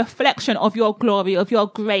mirror, a reflection of your glory, of your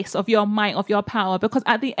grace, of your might, of your power. Because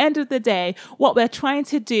at the end of the day, what we're trying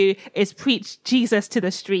to do is preach Jesus to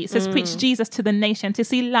the streets, is preach Jesus to the nation, to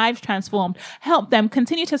see lives transformed. Help them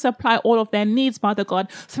continue to supply all of their needs, Father God.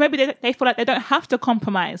 So maybe they feel like they don't have to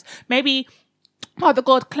compromise. Maybe, Father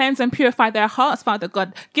God, cleanse and purify their hearts, Father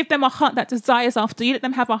God. Give them a heart that desires after you. Let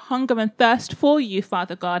them have a hunger and thirst for you,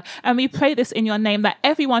 Father God. And we pray this in your name, that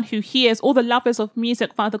everyone who hears, all the lovers of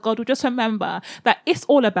music, Father God, will just remember that it's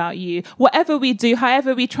all about you. Whatever we do,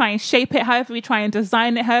 however we try and shape it, however we try and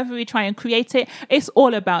design it, however we try and create it, it's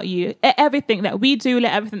all about you. Let everything that we do,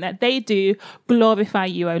 let everything that they do glorify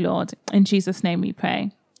you, O Lord. In Jesus' name we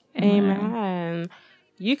pray. Amen.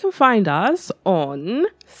 You can find us on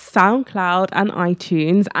SoundCloud and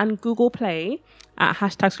iTunes and Google Play at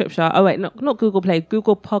 #Scripture. Oh wait, not Google Play,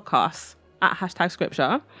 Google Podcasts at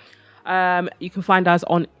 #Scripture. You can find us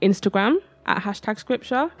on Instagram at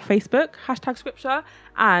 #Scripture, Facebook #Scripture,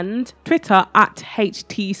 and Twitter at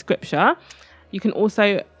HTScripture. You can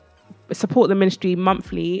also support the ministry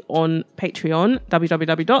monthly on Patreon,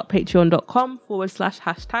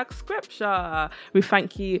 www.patreon.com/#Scripture. We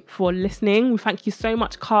thank you for listening. We thank you so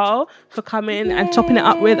much, Carl, for coming and chopping it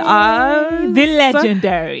up with us. The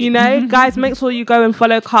legendary. Guys, make sure you go and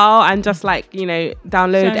follow Carl and just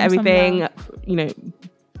download everything,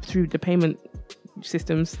 through the payment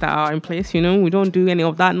systems that are in place. We don't do any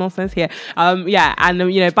of that nonsense here. And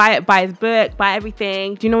buy his book, buy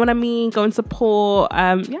everything. Do you know what I mean? Go and support.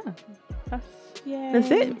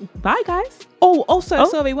 That's it. Bye, guys.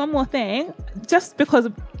 Sorry, one more thing. Just because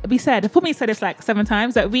we said 7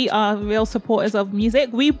 times that we are real supporters of music.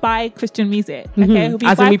 We buy Christian music. Okay,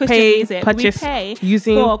 we pay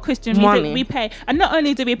using for Christian money. music. We pay, and not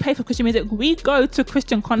only do we pay for Christian music, we go to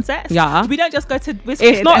Christian concerts. Yeah, we don't just go to Wizkid.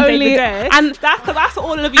 It's not and only and that's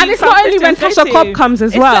all of you. And it's not only when Tasha Cobb comes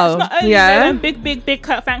as well. It's not only when big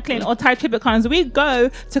Kurt Franklin or Ty Tribbett comes. We go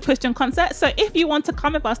to Christian concerts. So if you want to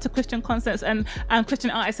come with us to Christian concerts and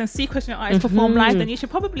Christian artists and see Christian artists perform live, then you should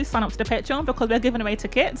probably sign up to the Patreon, because we're giving away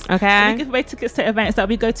tickets. Okay. We give away tickets to events that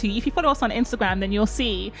we go to. If you follow us on Instagram, then you'll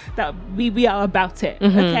see that we are about it.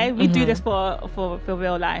 Okay, we do this for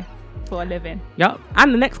real life, for a living. Yep.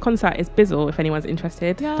 And the next concert is Bizzle, if anyone's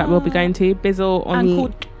interested. Yeah. That we'll be going to Bizzle on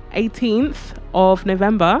the 18th of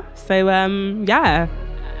November. So and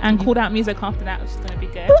Called Out music after that, which is going to be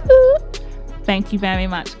good. Thank you very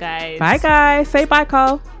much, guys. Bye, guys. Say bye,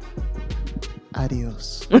 Carl.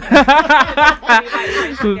 Adios.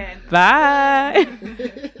 Bye.